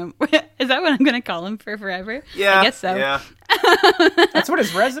bedroom. Is that what I'm going to call him for forever? Yeah. I guess so. Yeah. That's what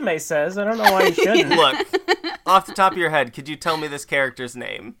his resume says. I don't know why he shouldn't. Look, off the top of your head, could you tell me this character's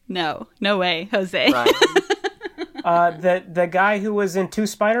name? No way, Jose. Right. The guy who was in 2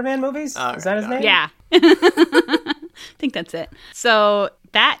 Spider-Man movies? Is that his name? Yeah. I think that's it. So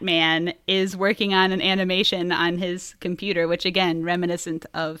that man is working on an animation on his computer, which again, reminiscent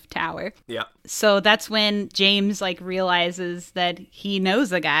of Tower. Yeah. So that's when James realizes that he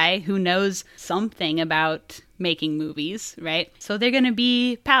knows a guy who knows something about making movies, right? So they're going to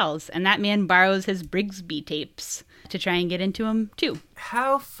be pals, and that man borrows his Brigsby tapes to try and get into him too.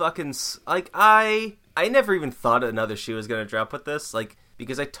 How fucking... I never even thought another shoe was going to drop with this,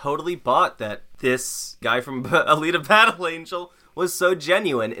 because I totally bought that this guy from Alita Battle Angel was so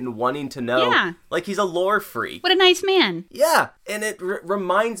genuine in wanting to know. Yeah. Like, he's a lore freak. What a nice man. Yeah, and it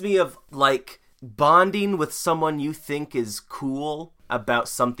reminds me of, bonding with someone you think is cool about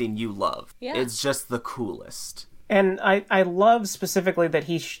something you love. Yeah. It's just the coolest. And I love specifically that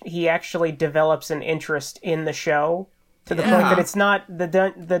he actually develops an interest in the show to the point that it's not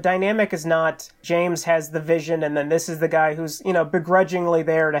the dynamic is not James has the vision and then this is the guy who's begrudgingly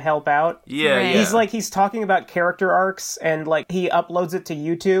there to help out. Yeah, right. He's talking about character arcs and he uploads it to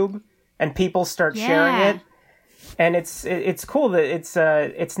YouTube and people start sharing it. And it's cool that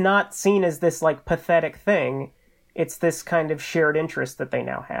it's not seen as this pathetic thing. It's this kind of shared interest that they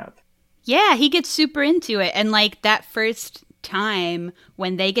now have. Yeah, he gets super into it. And that first time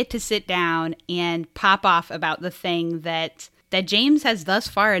when they get to sit down and pop off about the thing that that James has thus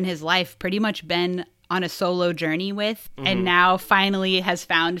far in his life pretty much been on a solo journey with, and now finally has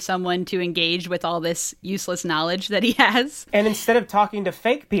found someone to engage with all this useless knowledge that he has. And instead of talking to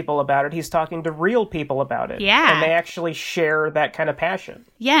fake people about it, he's talking to real people about it. Yeah. And they actually share that kind of passion.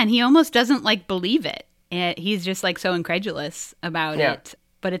 Yeah, and he almost doesn't like believe it. He's just like so incredulous about it.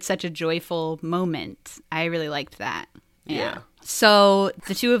 But it's such a joyful moment. I really liked that. Yeah. So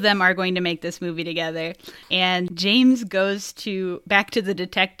the two of them are going to make this movie together, and James goes back to the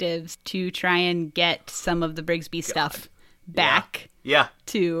detectives to try and get some of the Brigsby stuff back. Yeah.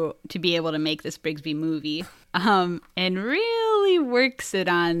 To be able to make this Brigsby movie. And really works it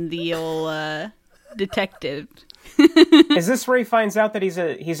on the old detective. Is this where he finds out that he's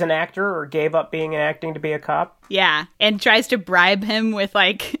an actor or gave up being acting to be a cop? Yeah, and tries to bribe him with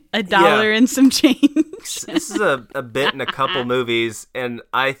like $1 and some change. This is a bit in a couple movies, and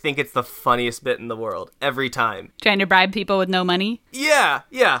I think it's the funniest bit in the world every time. Trying to bribe people with no money? Yeah.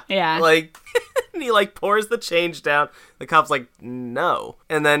 Like, he like pours the change down. The cop's like, no.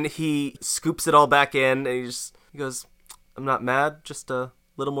 And then he scoops it all back in, and he goes, I'm not mad, just a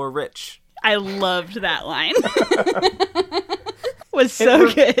little more rich. I loved that line. Was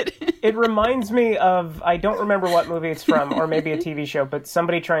so good. It reminds me of, I don't remember what movie it's from, or maybe a TV show, but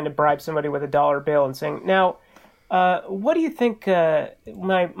somebody trying to bribe somebody with $1 bill and saying, now, what do you think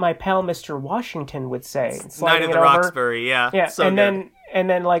my pal Mr. Washington would say? Night at the Roxbury, yeah. So and good.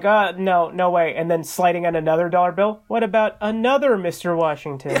 then like, no way. And then sliding on another $1 bill. What about another Mr.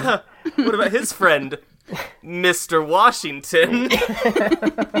 Washington? Yeah. What about his friend, Mr. Washington?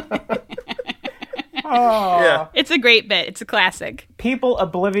 Oh. Yeah. It's a great bit. It's a classic. People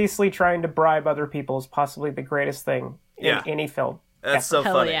obliviously trying to bribe other people is possibly the greatest thing in any film. That's so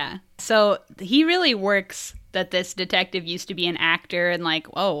Hell funny. Yeah. So he really works that this detective used to be an actor, and like,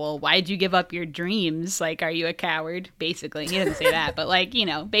 oh, well, why'd you give up your dreams? Like, are you a coward? Basically. He doesn't say that, but like,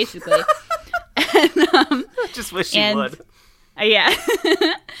 basically. And, just wish he would. Yeah.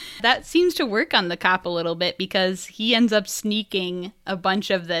 That seems to work on the cop a little bit, because he ends up sneaking a bunch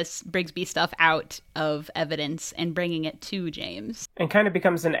of this Brigsby stuff out of evidence and bringing it to James. And kind of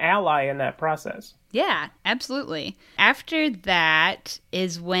becomes an ally in that process. Yeah, absolutely. After that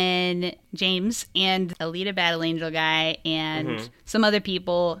is when James and Alita Battle Angel guy and some other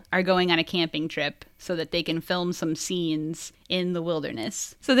people are going on a camping trip so that they can film some scenes in the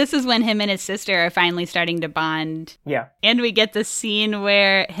wilderness. So this is when him and his sister are finally starting to bond. Yeah. And we get the scene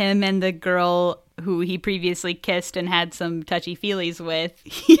where him and the girl who he previously kissed and had some touchy-feelies with,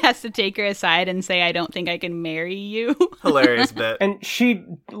 he has to take her aside and say, I don't think I can marry you. Hilarious bit. And she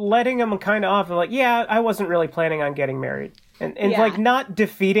letting him kind of off, like, yeah, I wasn't really planning on getting married. And like not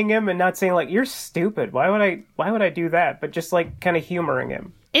defeating him and not saying like, you're stupid. Why would I do that? But just like kind of humoring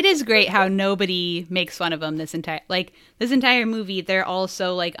him. It is great how nobody makes fun of him this entire movie. They're all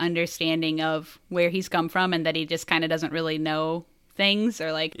so like understanding of where he's come from and that he just kind of doesn't really know things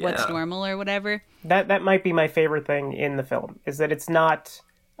or like what's normal or whatever. That might be my favorite thing in the film, is that it's not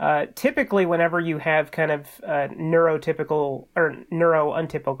typically whenever you have kind of neurotypical or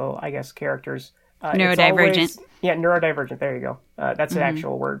neuro-untypical, I guess, characters. Neurodivergent. Neurodivergent. There you go. That's an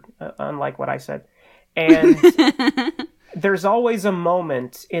actual word, unlike what I said. And there's always a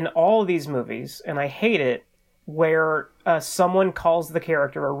moment in all of these movies, and I hate it, where someone calls the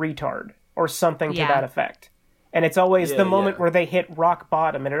character a retard or something to that effect. And it's always the moment where they hit rock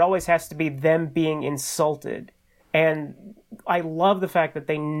bottom, and it always has to be them being insulted. And I love the fact that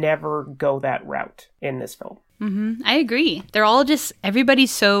they never go that route in this film. Mm-hmm. I agree. They're all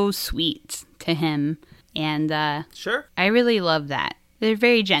everybody's so sweet to him. And sure, I really love that. They're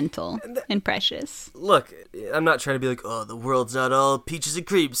very gentle and precious. Look, I'm not trying to be like, oh, the world's not all peaches and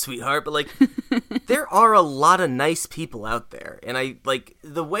cream, sweetheart, but like, there are a lot of nice people out there. And I like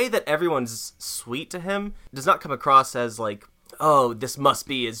the way that everyone's sweet to him does not come across as like, oh, this must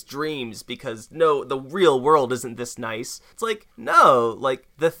be his dreams, because no, the real world isn't this nice. It's like, no, like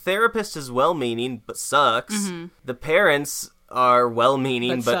the therapist is well-meaning but sucks. Mm-hmm. The parents are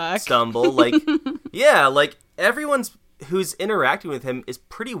well-meaning but stumble. Like, yeah, like everyone's who's interacting with him is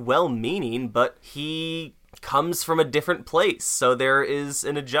pretty well-meaning, but he comes from a different place, so there is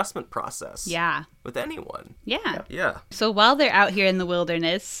an adjustment process. Yeah. With anyone. Yeah. Yeah. So while they're out here in the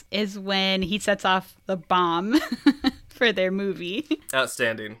wilderness is when he sets off the bomb for their movie.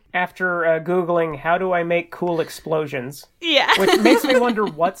 Outstanding. After Googling, how do I make cool explosions? Yeah. Which makes me wonder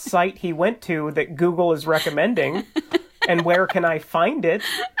what site he went to that Google is recommending, and where can I find it?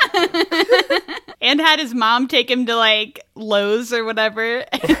 And had his mom take him to, like, Lowe's or whatever.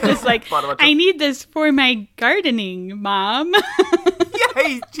 And just like, I need this for my gardening, Mom.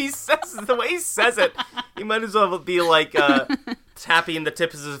 Yeah, he says, the way he says it, He might as well be like tapping the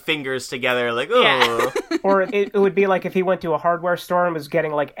tips of his fingers together, like, oh. Yeah. Or it would be like if he went to a hardware store and was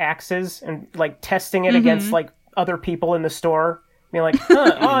getting like axes and like testing it against like other people in the store. Being like,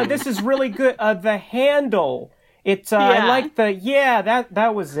 oh, this is really good. The handle. It's, I like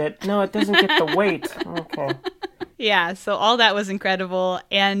that was it. No, it doesn't get the weight. Okay. Yeah, so all that was incredible,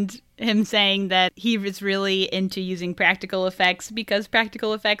 and him saying that he was really into using practical effects because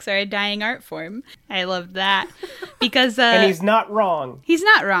practical effects are a dying art form. I loved that. Because and he's not wrong. He's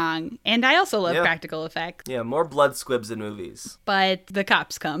not wrong. And I also love practical effects. Yeah, more blood squibs in movies. But the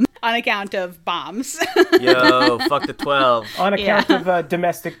cops come on account of bombs. Yo, fuck the 12. On account of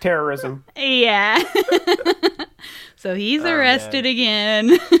domestic terrorism. Yeah. So he's arrested again.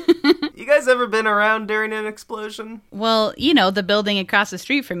 You guys ever been around during an explosion? Well, you know, the building across the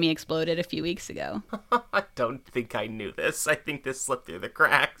street from me exploded a few weeks ago. I don't think I knew this. I think this slipped through the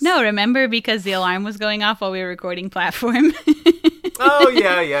cracks. No, remember? Because the alarm was going off while we were recording Platform. Oh,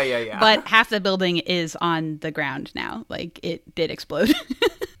 yeah. But half the building is on the ground now. Like, it did explode.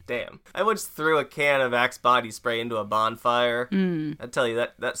 Damn. I once threw a can of Axe body spray into a bonfire. I tell you,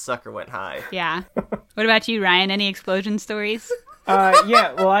 that sucker went high. Yeah. What about you, Ryan? Any explosion stories?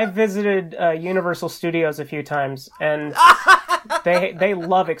 Yeah, well, I visited Universal Studios a few times, and they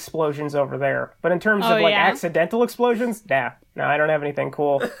love explosions over there. But in terms of, like, accidental explosions, no, I don't have anything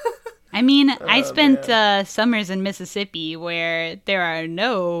cool. I mean, I spent summers in Mississippi where there are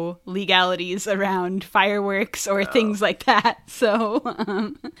no legalities around fireworks or things like that. So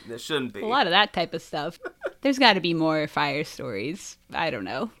there shouldn't be. A lot of that type of stuff. There's got to be more fire stories. I don't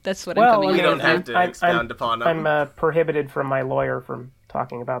know. That's what I'm coming up with. You don't have to expound upon them. I'm prohibited from my lawyer from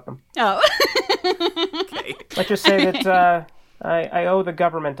talking about them. Oh. Okay. Let's just say that I owe the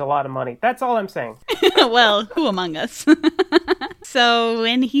government a lot of money. That's all I'm saying. Well, who among us? So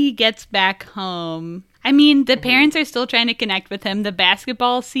when he gets back home, I mean, the parents are still trying to connect with him. The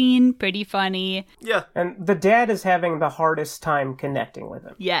basketball scene, pretty funny. Yeah. And the dad is having the hardest time connecting with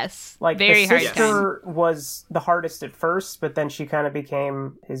him. Yes. Like, very the sister was the hardest at first, but then she kind of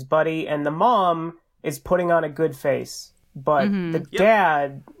became his buddy. And the mom is putting on a good face. But the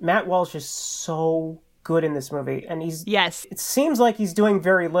dad, Matt Walsh, is so good in this movie. And it seems like he's doing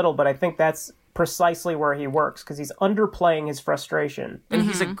very little, but I think that's precisely where he works, because he's underplaying his frustration. And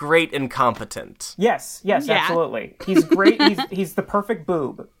he's a great incompetent. Yes, absolutely. He's great. He's the perfect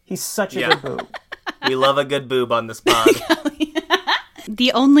boob. He's such a good boob. We love a good boob on this pod.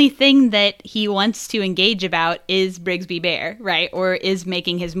 The only thing that he wants to engage about is Brigsby Bear, right? Or is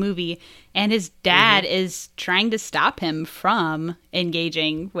making his movie. And his dad is trying to stop him from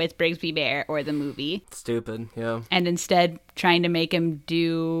engaging with Brigsby Bear or the movie. Stupid, yeah. And instead trying to make him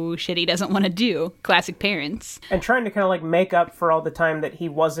do shit he doesn't want to do. Classic parents. And trying to kind of like make up for all the time that he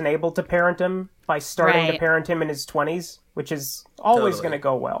wasn't able to parent him by starting to parent him in his 20s, which is always going to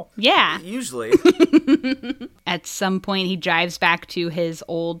go well. Yeah. Usually. At some point, he drives back to his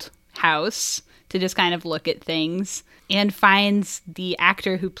old house to just kind of look at things and finds the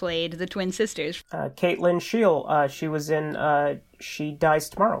actor who played the twin sisters. Caitlin Scheel. She was in She Dies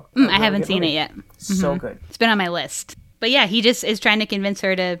Tomorrow. I haven't seen it yet. So good. It's been on my list. But yeah, he just is trying to convince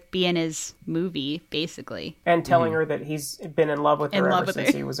her to be in his movie, basically. And telling her that he's been in love with her ever since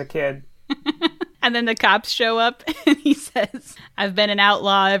he was a kid. And then the cops show up and he says, I've been an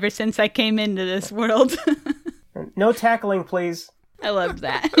outlaw ever since I came into this world. No tackling, please. I loved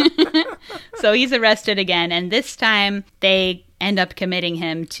that. So he's arrested again, and this time they end up committing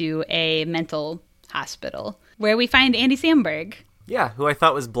him to a mental hospital where we find Andy Samberg. Yeah, who I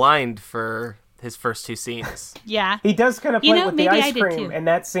thought was blind for his first two scenes. Yeah. He does kind of play with the ice cream in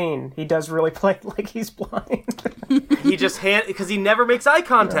that scene. He does really play like he's blind. He just because he never makes eye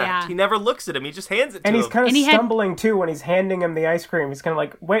contact. Yeah. He never looks at him. He just hands it to him. And he's kind of stumbling too when he's handing him the ice cream. He's kind of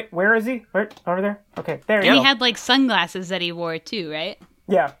like, wait, where is he? Where? Over there? Okay, there you go. And he had like sunglasses that he wore too, right?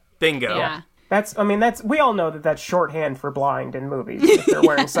 Yeah. Bingo. Yeah. We all know that that's shorthand for blind in movies if they're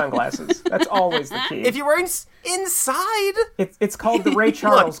wearing sunglasses. That's always the key. If you're wearing inside, it's called the Ray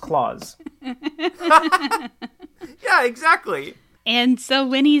Charles clause. Yeah, exactly. And so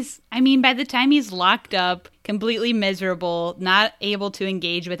when by the time he's locked up, completely miserable, not able to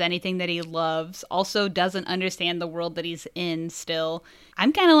engage with anything that he loves, also doesn't understand the world that he's in still,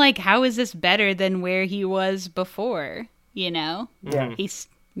 I'm kind of like, how is this better than where he was before? You know? Yeah. He's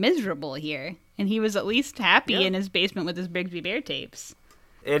miserable here. And he was at least happy in his basement with his Brigsby Bear tapes.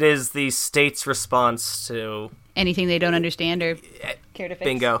 It is the state's response to anything they don't understand or care to fix.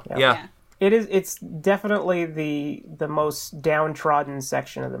 Bingo. Yeah. It's definitely the most downtrodden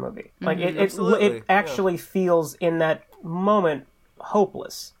section of the movie. Like it actually feels in that moment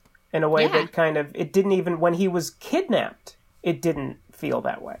hopeless. in a way that kind of, it didn't even, when he was kidnapped, it didn't feel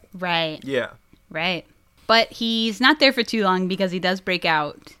that way. Right. Yeah. Right. But he's not there for too long because he does break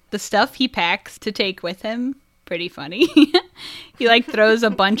out. The stuff he packs to take with him, pretty funny. He like throws a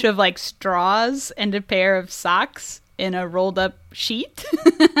bunch of like straws and a pair of socks in a rolled up sheet.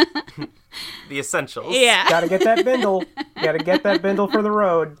 The essentials. Yeah. Gotta get that bindle. Gotta get that bindle for the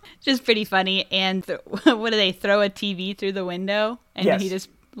road. Just pretty funny. And what do they, throw a TV through the window? And Yes. he just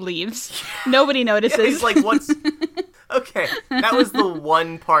leaves. Nobody notices. Yeah, he's like, what's... Okay, that was the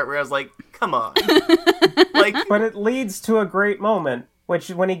one part where I was like, come on. Like, but it leads to a great moment, which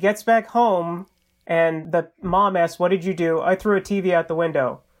when he gets back home and the mom asks, what did you do? I threw a TV out the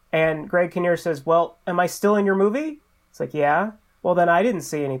window. And Greg Kinnear says, well, am I still in your movie? It's like, yeah. Well, then I didn't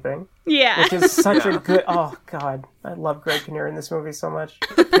see anything. Yeah. Which is such a good... Oh, God. I love Greg Kinnear in this movie so much.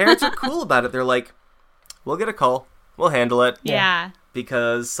 The parents are cool about it. They're like, we'll get a call. We'll handle it. Yeah.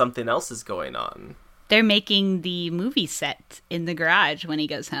 Because something else is going on. They're making the movie set in the garage when he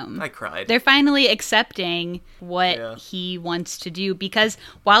goes home. I cried. They're finally accepting what he wants to do because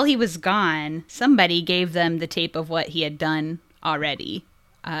while he was gone, somebody gave them the tape of what he had done already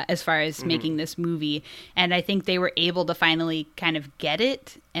as far as making this movie. And I think they were able to finally kind of get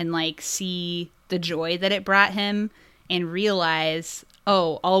it and like see the joy that it brought him and realize,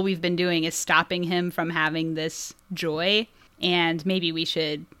 oh, all we've been doing is stopping him from having this joy. And maybe we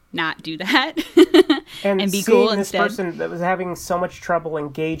should not do that and be cool instead. This person that was having so much trouble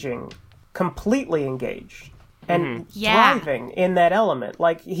engaging, completely engaged and thriving in that element.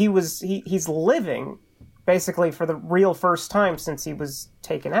 Like he's living basically for the real first time since he was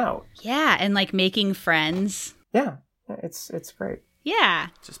taken out. Yeah, and like making friends. Yeah, it's great. Yeah.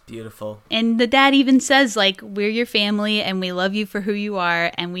 Just beautiful. And the dad even says, like, we're your family and we love you for who you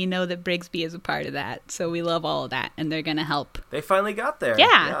are. And we know that Brigsby is a part of that. So we love all of that. And they're going to help. They finally got there.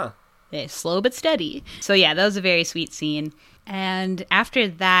 Yeah. It's slow but steady. So yeah, that was a very sweet scene. And after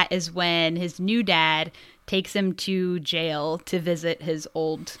that is when his new dad takes him to jail to visit his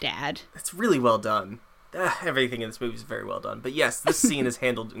old dad. It's really well done. Everything in this movie is very well done. But yes, this scene is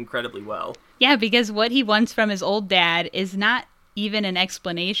handled incredibly well. Yeah, because what he wants from his old dad is not even an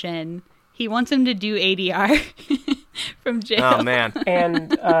explanation. He wants him to do ADR from jail. Oh, man.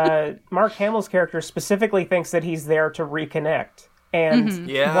 And Mark Hamill's character specifically thinks that he's there to reconnect. And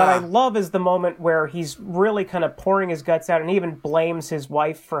what I love is the moment where he's really kind of pouring his guts out and even blames his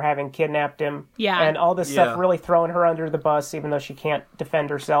wife for having kidnapped him. Yeah. And all this stuff, really throwing her under the bus, even though she can't defend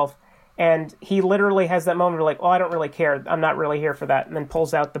herself. And he literally has that moment where like, well, I don't really care. I'm not really here for that. And then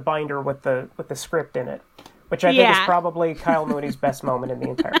pulls out the binder with the script in it. Which I think is probably Kyle Mooney's best moment in the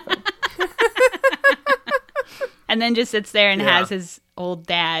entire film. And then just sits there and has his old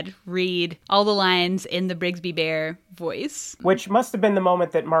dad read all the lines in the Brigsby Bear voice. Which must have been the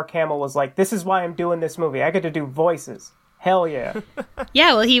moment that Mark Hamill was like, this is why I'm doing this movie. I get to do voices. Hell yeah.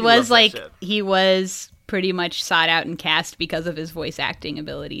 Yeah, well, he was pretty much sought out and cast because of his voice acting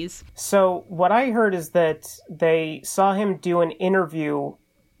abilities. So what I heard is that they saw him do an interview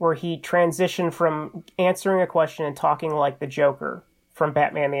where he transitioned from answering a question and talking like the Joker from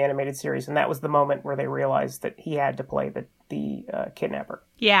Batman the Animated Series, and that was the moment where they realized that he had to play the kidnapper.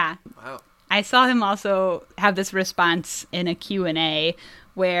 Yeah. Wow. I saw him also have this response in a Q&A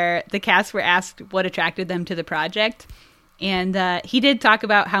where the cast were asked what attracted them to the project, and he did talk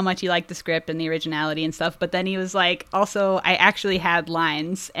about how much he liked the script and the originality and stuff, but then he was like, also, I actually had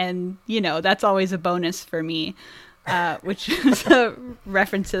lines, and, you know, that's always a bonus for me. Which is a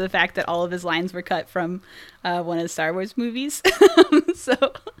reference to the fact that all of his lines were cut from one of the Star Wars movies. So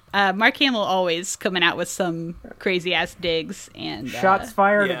Mark Hamill always coming out with some crazy ass digs and shots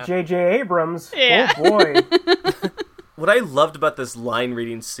fired at J.J. Abrams. Yeah. Oh boy! What I loved about this line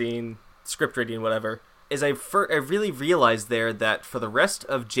reading scene, script reading, whatever, is I really realized there that for the rest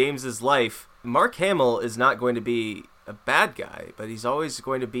of James's life, Mark Hamill is not going to be a bad guy, but he's always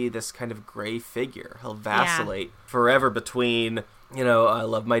going to be this kind of gray figure. He'll vacillate forever between, you know, I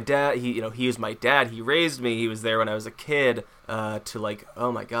love my dad. He was my dad. He raised me. He was there when I was a kid. To like,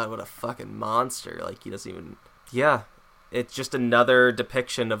 oh my god, what a fucking monster. Like, he doesn't even. Yeah, it's just another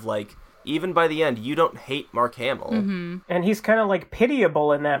depiction of like, even by the end, you don't hate Mark Hamill, and he's kind of like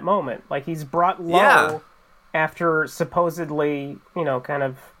pitiable in that moment. Like he's brought low after supposedly, you know, kind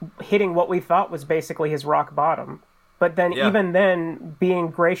of hitting what we thought was basically his rock bottom. But then even then, being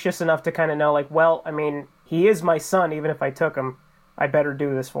gracious enough to kind of know, like, well, I mean, he is my son. Even if I took him, I better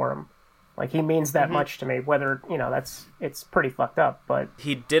do this for him. Like, he means that much to me. Whether, you know, it's pretty fucked up, but...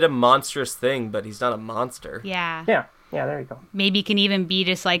 He did a monstrous thing, but he's not a monster. Yeah. Yeah, there you go. Maybe can even be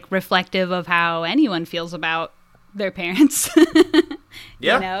just, like, reflective of how anyone feels about their parents.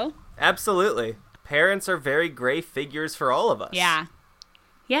 Yeah. You know? Absolutely. Parents are very gray figures for all of us. Yeah.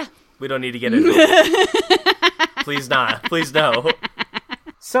 Yeah. We don't need to get into it. Please not. Please no.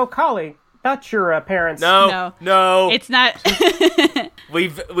 So, Kali, about your parents. No. It's not.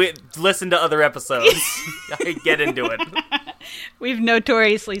 We listened to other episodes. I get into it. We've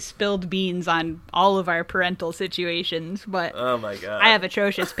notoriously spilled beans on all of our parental situations, but oh my god, I have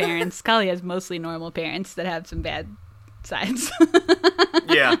atrocious parents. Kali has mostly normal parents that have some bad sides.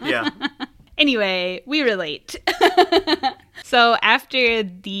 Yeah. Anyway, we relate. So after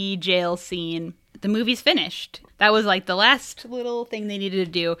the jail scene, the movie's finished. That was like the last little thing they needed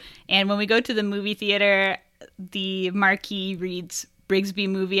to do. And when we go to the movie theater, the marquee reads, Brigsby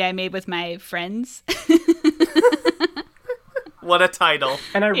movie I made with my friends. What a title.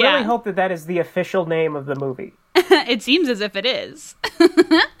 And I really hope that is the official name of the movie. It seems as if it is.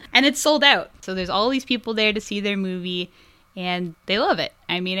 And it's sold out. So there's all these people there to see their movie, and they love it.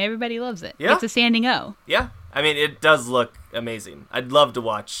 I mean, everybody loves it. Yeah. It's a standing O. Yeah. I mean, it does look amazing. I'd love to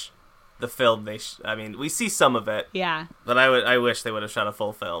watch the film. I mean, we see some of it. Yeah. But I wish they would have shot a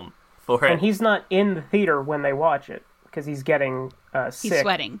full film for it. And he's not in the theater when they watch it, because he's getting sick. He's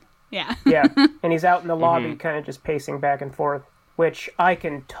sweating. Yeah. Yeah. And he's out in the lobby kind of just pacing back and forth, which I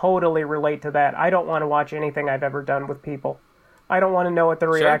can totally relate to that. I don't want to watch anything I've ever done with people. I don't want to know what the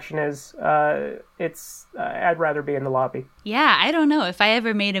reaction is. I'd rather be in the lobby. Yeah, I don't know. If I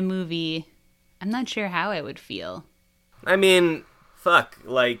ever made a movie, I'm not sure how I would feel. I mean, fuck.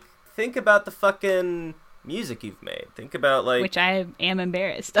 Like, think about the fucking music you've made. Think about, like... Which I am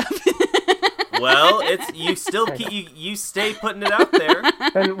embarrassed of. Well, it's you still you stay putting it out there.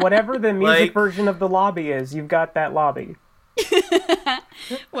 And whatever the music version of the lobby is, you've got that lobby.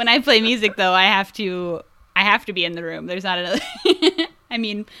 When I play music, though, I have to be in the room. There's not another. I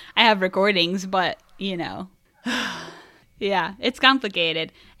mean, I have recordings, but yeah, it's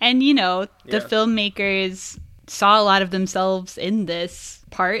complicated. And the filmmakers saw a lot of themselves in this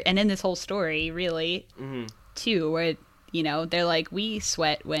part and in this whole story, really, too. Where they're like, we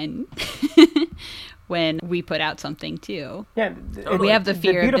sweat when we put out something too. Yeah, we have the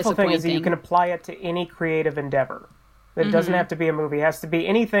fear of disappointing. The beautiful thing is that you can apply it to any creative endeavor. It doesn't have to be a movie. It has to be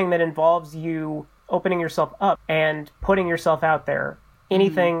anything that involves you opening yourself up and putting yourself out there.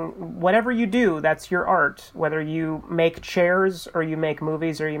 Anything, whatever you do, that's your art. Whether you make chairs or you make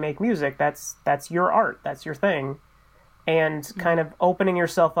movies or you make music, that's your art. That's your thing. And kind of opening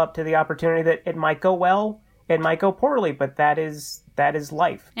yourself up to the opportunity that it might go well, it might go poorly, but that is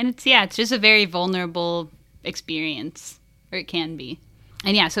life. And it's just a very vulnerable experience, or it can be.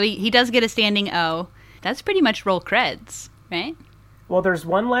 And so he does get a standing O. That's pretty much roll creds, right? Well, there's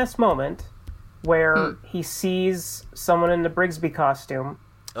one last moment where he sees someone in the Brigsby costume,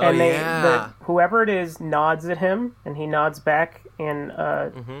 and whoever it is nods at him, and he nods back in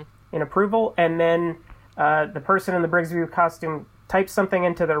approval, and then the person in the Brigsby costume types something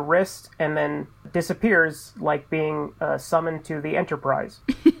into their wrist and then disappears, like being summoned to the Enterprise.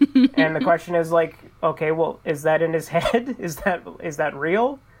 And the question is like, okay, well, is that in his head? Is that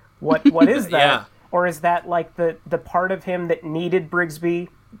real? What is that? Yeah. Or is that like the part of him that needed Brigsby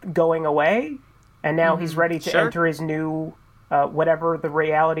going away, and now he's ready to enter his new whatever the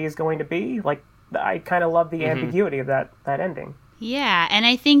reality is going to be? Like, I kind of love the ambiguity of that ending. Yeah, and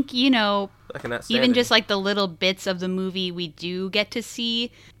I think, even just like the little bits of the movie we do get to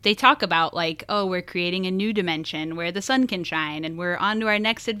see, they talk about like, oh, we're creating a new dimension where the sun can shine and we're on to our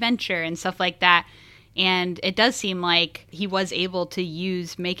next adventure and stuff like that. And it does seem like he was able to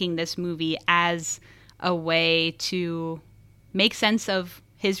use making this movie as a way to make sense of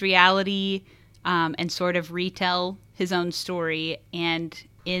his reality and sort of retell his own story, and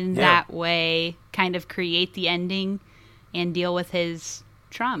in that way kind of create the ending and deal with his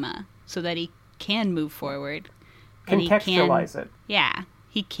trauma so that he can move forward. Contextualize it. Yeah.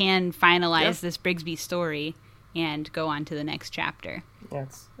 He can finalize this Brigsby story and go on to the next chapter. Yeah,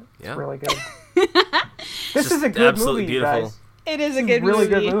 it's really good. This is a good movie, beautiful. You guys. It is a good movie. Really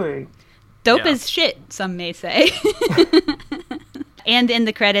good movie. Dope as shit, some may say. And in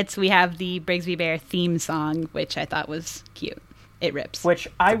the credits, we have the Brigsby Bear theme song, which I thought was cute. It rips. Which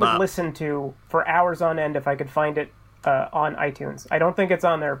I would listen to for hours on end if I could find it on iTunes. I don't think it's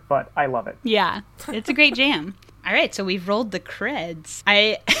on there, but I love it. Yeah, it's a great jam. All right, so we've rolled the creds.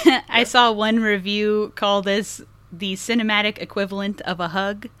 I saw one review call this the cinematic equivalent of a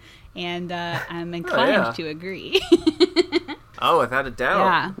hug, and I'm inclined to agree. Oh, without a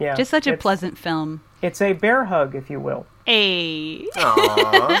doubt. Yeah. Just such a pleasant film. It's a bear hug, if you will. Hey.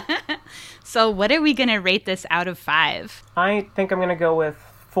 Aww. So what are we going to rate this out of 5? I think I'm going to go with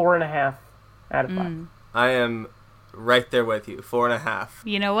 4.5 out of 5. I am Right there with you. 4.5.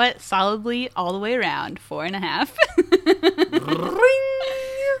 You know what? Solidly all the way around. 4.5.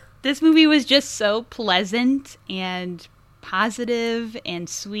 This movie was just so pleasant and positive and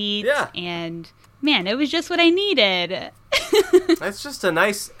sweet. Yeah. And man, it was just what I needed. That's just a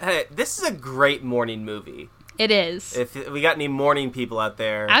nice... Hey, this is a great morning movie. It is. If we got any morning people out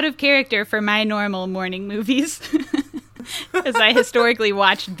there... Out of character for my normal morning movies. As I historically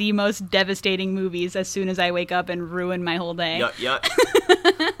watch the most devastating movies as soon as I wake up and ruin my whole day. Yeah.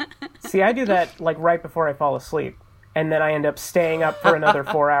 See, I do that like right before I fall asleep. And then I end up staying up for another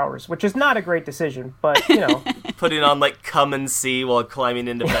 4 hours, which is not a great decision, but, you know. Putting on, like, Come and See while climbing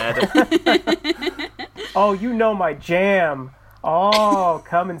into bed. Oh, you know my jam. Oh,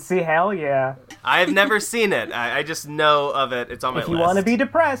 Come and See, hell yeah. I've never seen it. I just know of it. It's on my list. If you want to be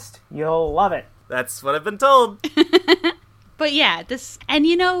depressed, you'll love it. That's what I've been told. But yeah, this... And,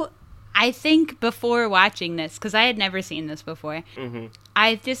 you know, I think before watching this, because I had never seen this before,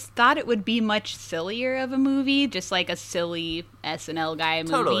 I just thought it would be much sillier of a movie, just like a silly SNL guy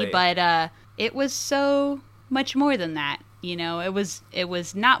movie. Totally. But it was so much more than that. You know, it was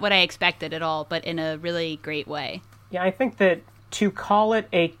not what I expected at all, but in a really great way. Yeah, I think that to call it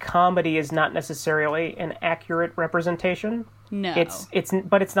a comedy is not necessarily an accurate representation. No.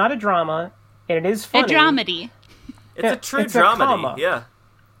 But it's not a drama, and it is funny. A dramedy. It's a true dramedy, yeah.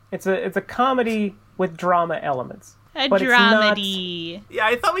 It's a comedy with drama elements. A dramedy. Yeah,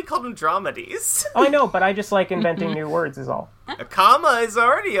 I thought we called them dramedies. Oh, I know, but I just like inventing new words is all. A comma is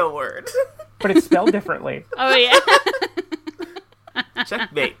already a word. But it's spelled differently. Oh, yeah.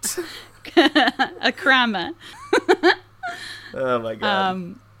 Checkmate. A crama. Oh, my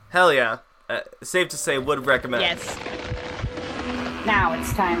God. Hell yeah. Safe to say, would recommend. Yes. Now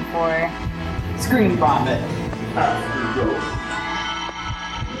it's time for Screen Vomit.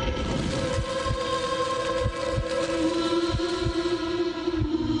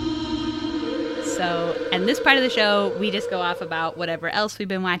 So, and this part of the show, we just go off about whatever else we've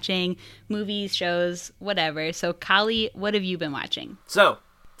been watching, movies, shows, whatever. So, Kali, what have you been watching? So,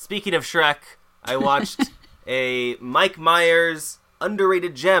 speaking of Shrek, I watched a Mike Myers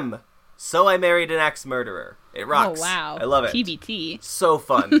underrated gem, So I Married an Axe Murderer. It rocks. Oh, wow. I love it. TBT. So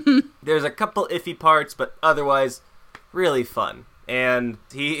fun. There's a couple iffy parts, but otherwise, really fun. And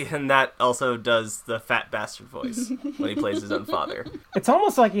he in that also does the fat bastard voice when he plays his own father. It's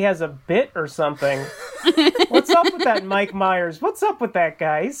almost like he has a bit or something. What's up with that Mike Myers? What's up with that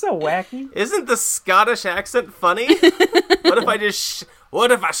guy? He's so wacky. Isn't the Scottish accent funny? What if I just...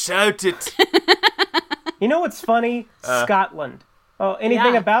 what if I shout it? You know what's funny? Scotland. Oh,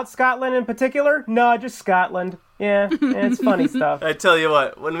 anything about Scotland in particular? No, just Scotland. Yeah, it's funny stuff. I tell you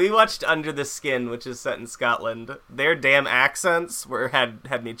what, when we watched Under the Skin, which is set in Scotland, their damn accents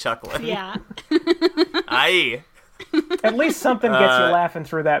had me chuckling. Yeah. Aye. At least something gets you laughing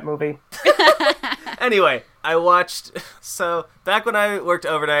through that movie. Anyway, I watched... So, back when I worked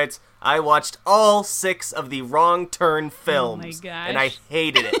overnights, I watched all 6 of the Wrong Turn films. Oh my gosh. And I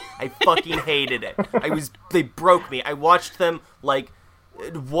hated it. I fucking hated it. They broke me. I watched them like...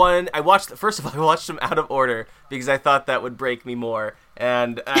 First of all, I watched them out of order because I thought that would break me more,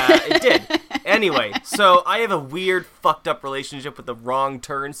 and it did. Anyway, so I have a weird, fucked up relationship with the Wrong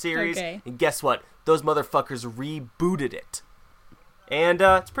Turn series, and guess what? Those motherfuckers rebooted it, and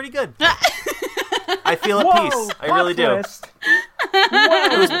it's pretty good. I feel at peace. I really do.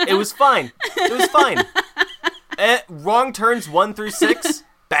 It was fine. It was fine. Wrong Turns 1 through 6,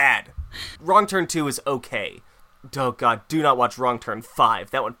 bad. Wrong Turn 2 is okay. Oh god, do not watch Wrong Turn 5.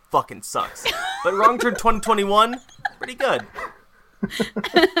 That one fucking sucks. But Wrong Turn 2021, pretty good.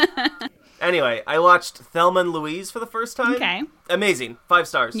 Anyway, I watched Thelma and Louise for the first time. Okay. Amazing. 5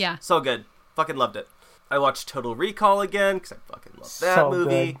 stars. Yeah. So good. Fucking loved it. I watched Total Recall again, because I fucking love that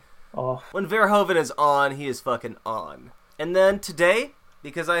movie. Good. Oh. When Verhoeven is on, he is fucking on. And then today,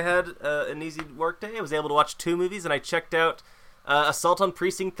 because I had an easy work day, I was able to watch 2 movies, and I checked out Assault on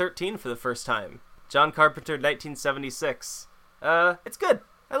Precinct 13 for the first time. John Carpenter, 1976. It's good.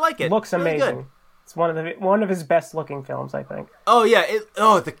 I like it. Looks really amazing. Good. It's one of his best looking films, I think. Oh yeah.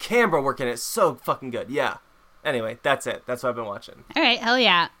 The camera work in it is so fucking good. Yeah. Anyway, that's it. That's what I've been watching. All right, hell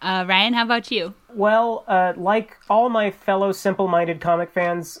yeah. Ryan, how about you? Well, like all my fellow simple-minded comic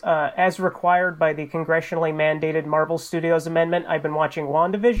fans, as required by the congressionally mandated Marvel Studios amendment, I've been watching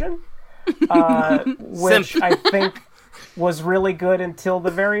WandaVision, which I think was really good until the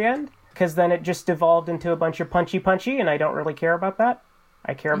very end. Because then it just devolved into a bunch of punchy, and I don't really care about that.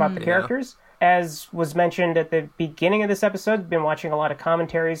 I care about the characters. As was mentioned at the beginning of this episode, I've been watching a lot of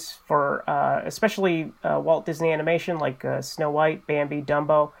commentaries for especially Walt Disney Animation, like Snow White, Bambi,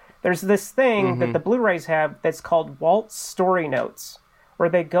 Dumbo. There's this thing that the Blu-rays have that's called Walt's Story Notes, where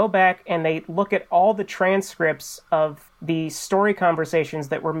they go back and they look at all the transcripts of the story conversations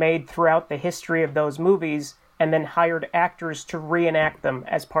that were made throughout the history of those movies and then hired actors to reenact them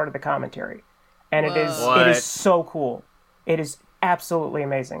as part of the commentary. And it is so cool. It is absolutely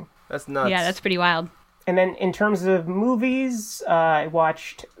amazing. That's nuts. Yeah, that's pretty wild. And then in terms of movies, I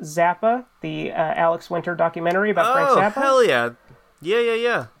watched Zappa, the Alex Winter documentary about Frank Zappa. Oh, hell yeah.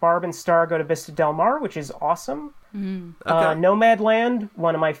 Yeah. Barb and Star go to Vista Del Mar, which is awesome. Mm. Okay. Nomadland,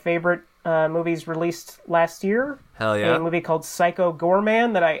 one of my favorite movies released last year. Hell yeah. A movie called Psycho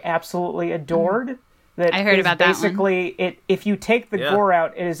Goreman that I absolutely adored. That I heard about that one. Basically, if you take the gore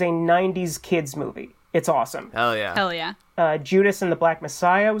out, it is a 90s kids movie. It's awesome. Hell yeah. Hell yeah. Judas and the Black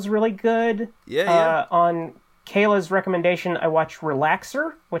Messiah was really good. Yeah. On Kayla's recommendation, I watched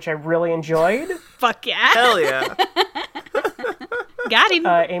Relaxer, which I really enjoyed. Fuck yeah. Hell yeah. Got him.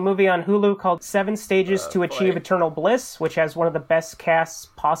 A movie on Hulu called 7 Stages to Achieve Eternal Bliss, which has one of the best casts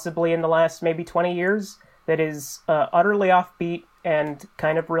possibly in the last maybe 20 years. That is utterly offbeat and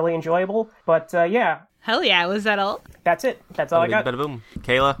kind of really enjoyable. But yeah. Hell yeah. Was that all? That's it. That's all I got. Bada boom.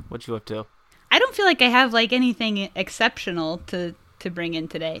 Kayla, what you up to? I don't feel like I have like anything exceptional to bring in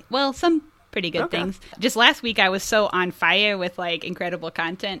today. Well, some pretty good things. Just last week I was so on fire with like incredible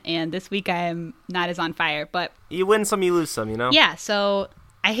content, and this week I am not as on fire, but you win some, you lose some, you know? Yeah, so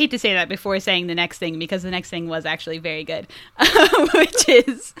I hate to say that before saying the next thing, because the next thing was actually very good, which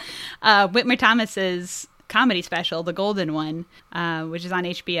is Whitmer Thomas's comedy special, The Golden One, which is on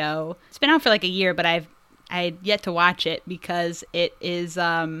HBO. It's been out for like a year, but I've yet to watch it because it is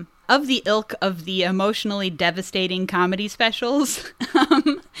of the ilk of the emotionally devastating comedy specials.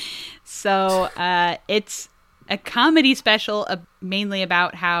 So it's a comedy special mainly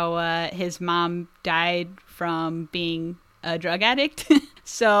about how his mom died from being a drug addict.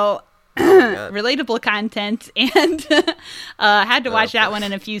 So relatable content, and had to watch that one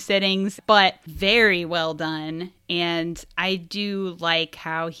in a few sittings, but very well done. And I do like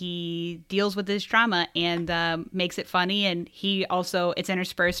how he deals with his trauma and makes it funny. And he also, it's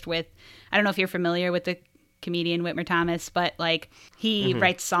interspersed with, I don't know if you're familiar with the comedian Whitmer Thomas, but like he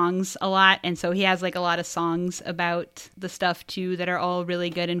writes songs a lot, and so he has like a lot of songs about the stuff too that are all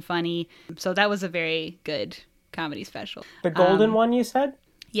really good and funny. So that was a very good comedy special. The Golden One, you said?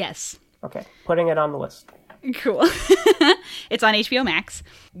 Yes. Okay, putting it on the list. Cool. It's on HBO Max.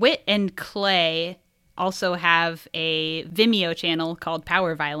 Whit and Clay also have a Vimeo channel called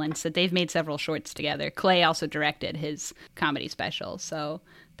Power Violence that they've made several shorts together. Clay also directed his comedy special, so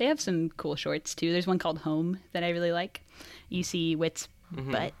they have some cool shorts too. There's one called Home that I really like. You see Whit's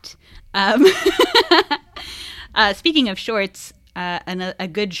butt. Speaking of shorts, a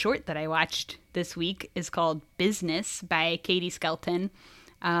good short that I watched this week is called Business by Katie Skelton.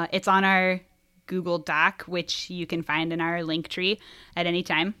 It's on our Google Doc, which you can find in our link tree at any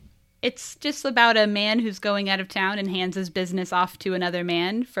time. It's just about a man who's going out of town and hands his business off to another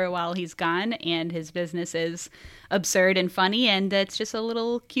man for a while he's gone, and his business is absurd and funny, and it's just a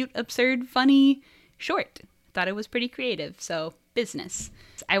little cute, absurd, funny short. Thought it was pretty creative, so Business.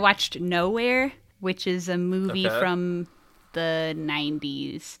 I watched Nowhere, which is a movie from the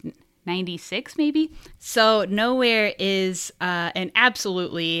 90s, 96 maybe. So Nowhere is an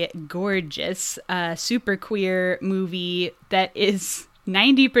absolutely gorgeous, super queer movie that is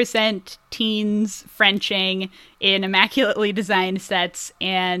 90% teens Frenching in immaculately designed sets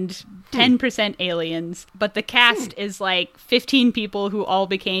and 10% aliens. But the cast is like 15 people who all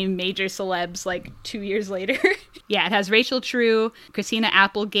became major celebs like 2 years later. Yeah, it has Rachel True, Christina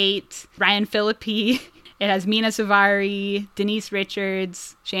Applegate, Ryan Phillippe. It has Mina Suvari, Denise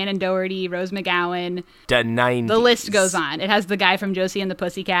Richards, Shannon Doherty, Rose McGowan. The 90s. The list goes on. It has the guy from Josie and the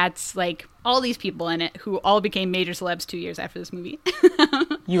Pussycats, like all these people in it who all became major celebs 2 years after this movie.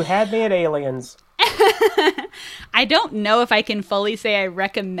 You had me at aliens. I don't know if I can fully say I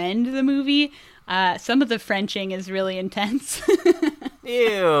recommend the movie. Some of the Frenching is really intense.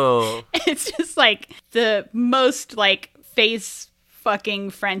 Ew. It's just like the most like face fucking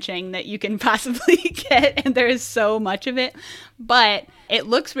Frenching that you can possibly get, and there is so much of it, but it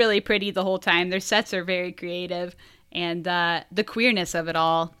looks really pretty the whole time. Their sets are very creative, and the queerness of it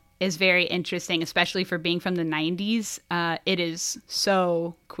all is very interesting, especially for being from the 90s. It is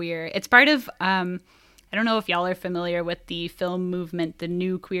so queer. It's part of I don't know if y'all are familiar with the film movement, the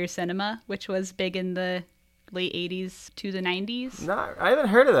New Queer Cinema, which was big in the late 80s to the 90s. No, I haven't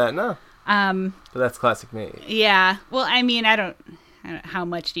heard of that, no. But that's classic me. Yeah. Well, I mean, I don't how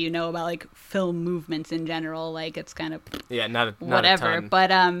much do you know about like film movements in general? Like it's kind of not whatever. A ton.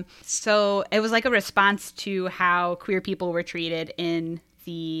 But so it was like a response to how queer people were treated in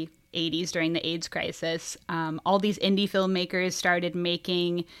the 80s during the AIDS crisis. All these indie filmmakers started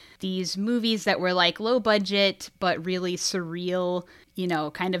making these movies that were like low budget, but really surreal, you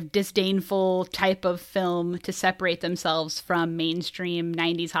know, kind of disdainful type of film to separate themselves from mainstream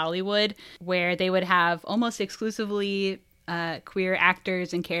 90s Hollywood, where they would have almost exclusively queer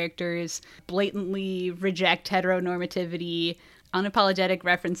actors and characters, blatantly reject heteronormativity, unapologetic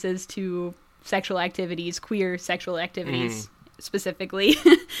references to sexual activities, queer sexual activities specifically,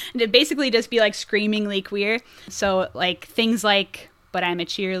 and it'd basically just be like screamingly queer. So like things like But I'm a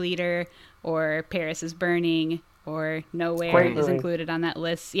Cheerleader or Paris is Burning or Nowhere is included on that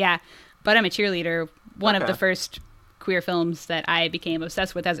list. Yeah, But I'm a Cheerleader, one of the first queer films that I became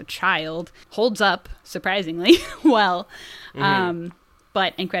obsessed with as a child, holds up surprisingly well.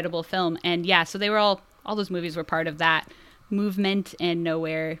 But incredible film. And yeah, so they were all those movies were part of that movement, and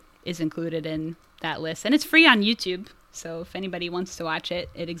Nowhere is included in that list. And it's free on YouTube. So if anybody wants to watch it,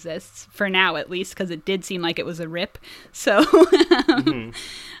 it exists for now, at least, because it did seem like it was a rip. So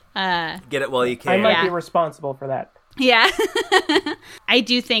get it while you can. I might be responsible for that. Yeah. I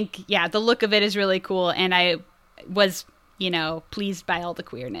do think, the look of it is really cool. And I was, pleased by all the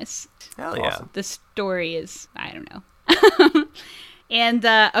queerness. Hell yeah. Awesome. The story is, I don't know. And,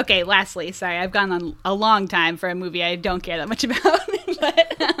 okay, lastly, sorry, I've gone on a long time for a movie I don't care that much about.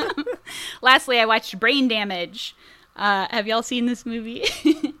 But lastly, I watched Brain Damage. Have y'all seen this movie?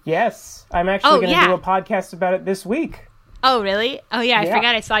 Yes. I'm actually going to do a podcast about it this week. Oh, really? Oh, yeah, I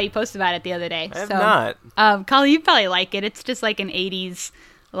forgot I saw you post about it the other day. I have not. Colin, you'd probably like it. It's just like an 80s,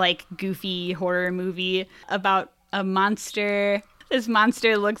 like, goofy horror movie about a monster. This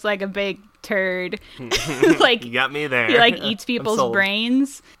monster looks like a big turd. Like, you got me there. He like eats people's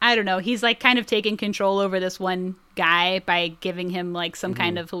brains. I don't know. He's like kind of taking control over this one guy by giving him like some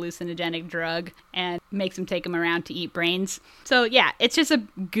kind of hallucinogenic drug and makes him take him around to eat brains. So yeah, it's just a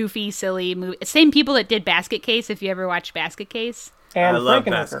goofy, silly movie. Same people that did Basket Case, if you ever watched Basket Case. And I love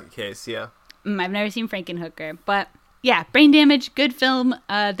Basket Case, yeah. I've never seen Frankenhooker, but yeah, Brain Damage, good film.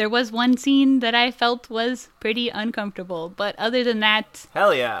 There was one scene that I felt was pretty uncomfortable, but other than that,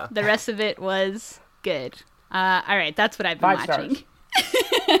 hell yeah, the rest of it was good. All right, that's what I've been watching. 5 stars.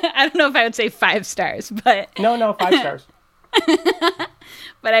 I don't know if I would say 5 stars, but no, 5 stars.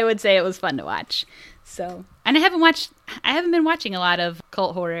 But I would say it was fun to watch. So, and I haven't been watching a lot of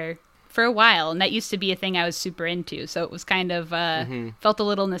cult horror for a while, and that used to be a thing I was super into, so it was kind of felt a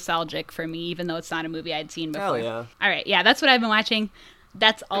little nostalgic for me, even though it's not a movie I'd seen before. Hell yeah. All right, yeah, that's what I've been watching.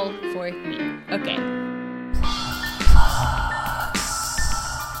 That's all for me. Okay.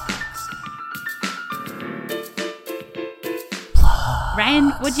 Ryan,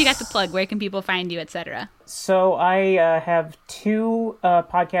 what do you got to plug? Where can people find you, etc.? So I have 2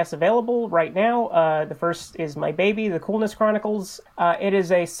 podcasts available right now. The first is my baby, The Coolness Chronicles. It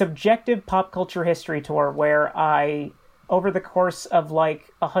is a subjective pop culture history tour where I, over the course of like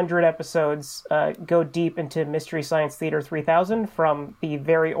 100 episodes, go deep into Mystery Science Theater 3000, from the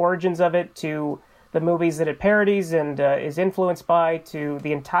very origins of it to the movies that it parodies and is influenced by, to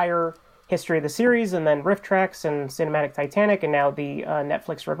the entire history of the series, and then riff tracks and Cinematic Titanic, and now the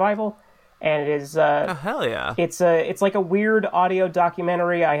Netflix revival. And it is oh hell yeah! It's like a weird audio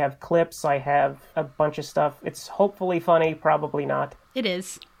documentary. I have clips. I have a bunch of stuff. It's hopefully funny. Probably not. It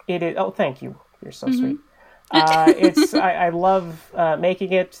is. It is. Oh, thank you. You're so sweet. I love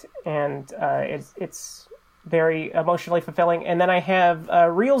making it, and it's very emotionally fulfilling. And then I have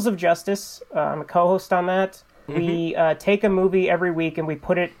Reels of Justice. I'm a co-host on that. We take a movie every week and we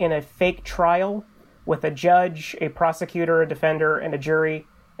put it in a fake trial with a judge, a prosecutor, a defender, and a jury,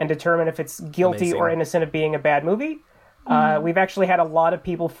 and determine if it's guilty or innocent of being a bad movie. We've actually had a lot of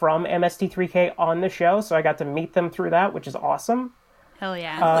people from MST3K on the show, so I got to meet them through that, which is awesome. Hell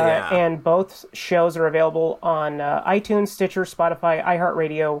yeah. And both shows are available on iTunes, Stitcher, Spotify,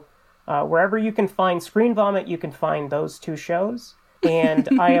 iHeartRadio. Wherever you can find Screen Vomit, you can find those 2 shows. And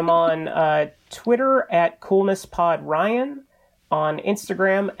I am on Twitter at CoolnessPodRyan, on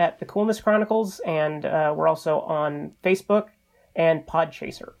Instagram at The Coolness Chronicles, and we're also on Facebook and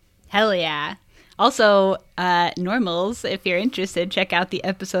Podchaser. Hell yeah. Also, Normals, if you're interested, check out the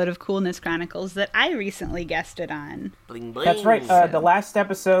episode of Coolness Chronicles that I recently guested on. Bling, bling. That's right. The last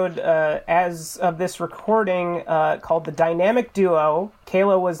episode, as of this recording, called The Dynamic Duo.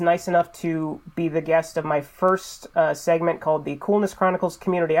 Kayla was nice enough to be the guest of my first segment called the Coolness Chronicles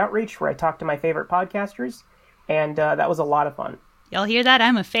Community Outreach, where I talked to my favorite podcasters, and that was a lot of fun. Y'all hear that?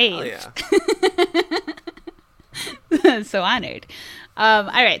 I'm a fave. Oh, yeah. So honored. All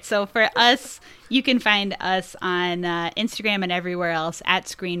right, so for us, you can find us on Instagram and everywhere else at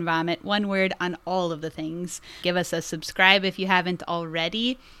Screen Vomit. One word on all of the things. Give us a subscribe if you haven't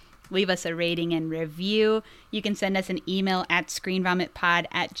already. Leave us a rating and review. You can send us an email at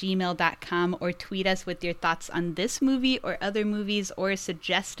screenvomitpod@gmail.com or tweet us with your thoughts on this movie or other movies or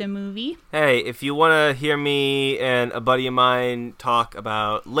suggest a movie. Hey, if you want to hear me and a buddy of mine talk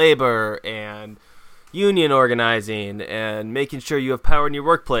about labor and union organizing and making sure you have power in your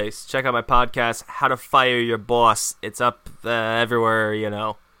workplace, check out my podcast, How to Fire Your Boss. It's up everywhere, you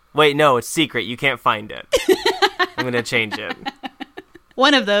know. Wait, no, it's secret. You can't find it. I'm going to change it.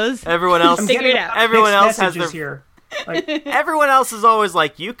 One of those. Everyone else figure it out. Everyone else has their here. Everyone else is always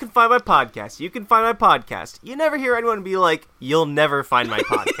like, you can find my podcast. You can find my podcast. You never hear anyone be like, you'll never find my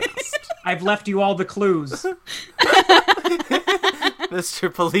podcast. I've left you all the clues.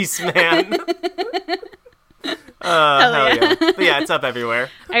 Mr. Policeman. Hell yeah. But yeah, it's up everywhere.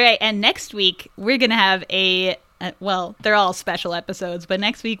 All right, and next week we're going to have well, they're all special episodes, but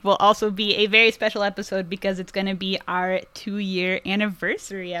next week will also be a very special episode because it's going to be our 2-year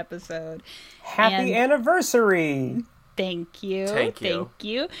anniversary episode. Happy anniversary! Thank you. Thank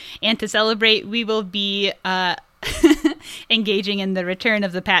you. And to celebrate, we will be engaging in the return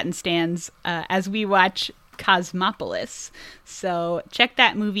of the Patton Stands as we watch Cosmopolis. So check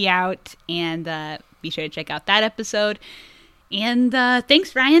that movie out and be sure to check out that episode. And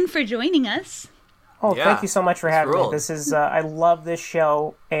thanks, Ryan, for joining us. Oh, yeah, thank you so much for having me. This is I love this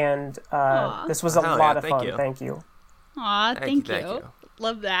show, and this was a lot of fun. Thank you. Aw, thank you.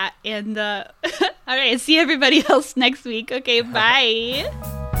 Love that. And all right, see everybody else next week. Okay, bye.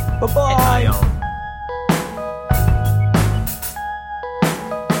 Bye-bye. Y'all.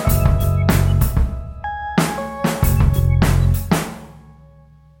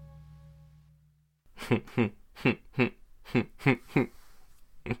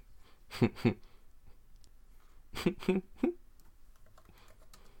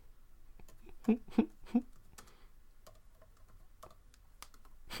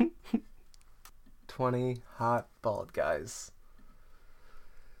 $20 hot bald guys.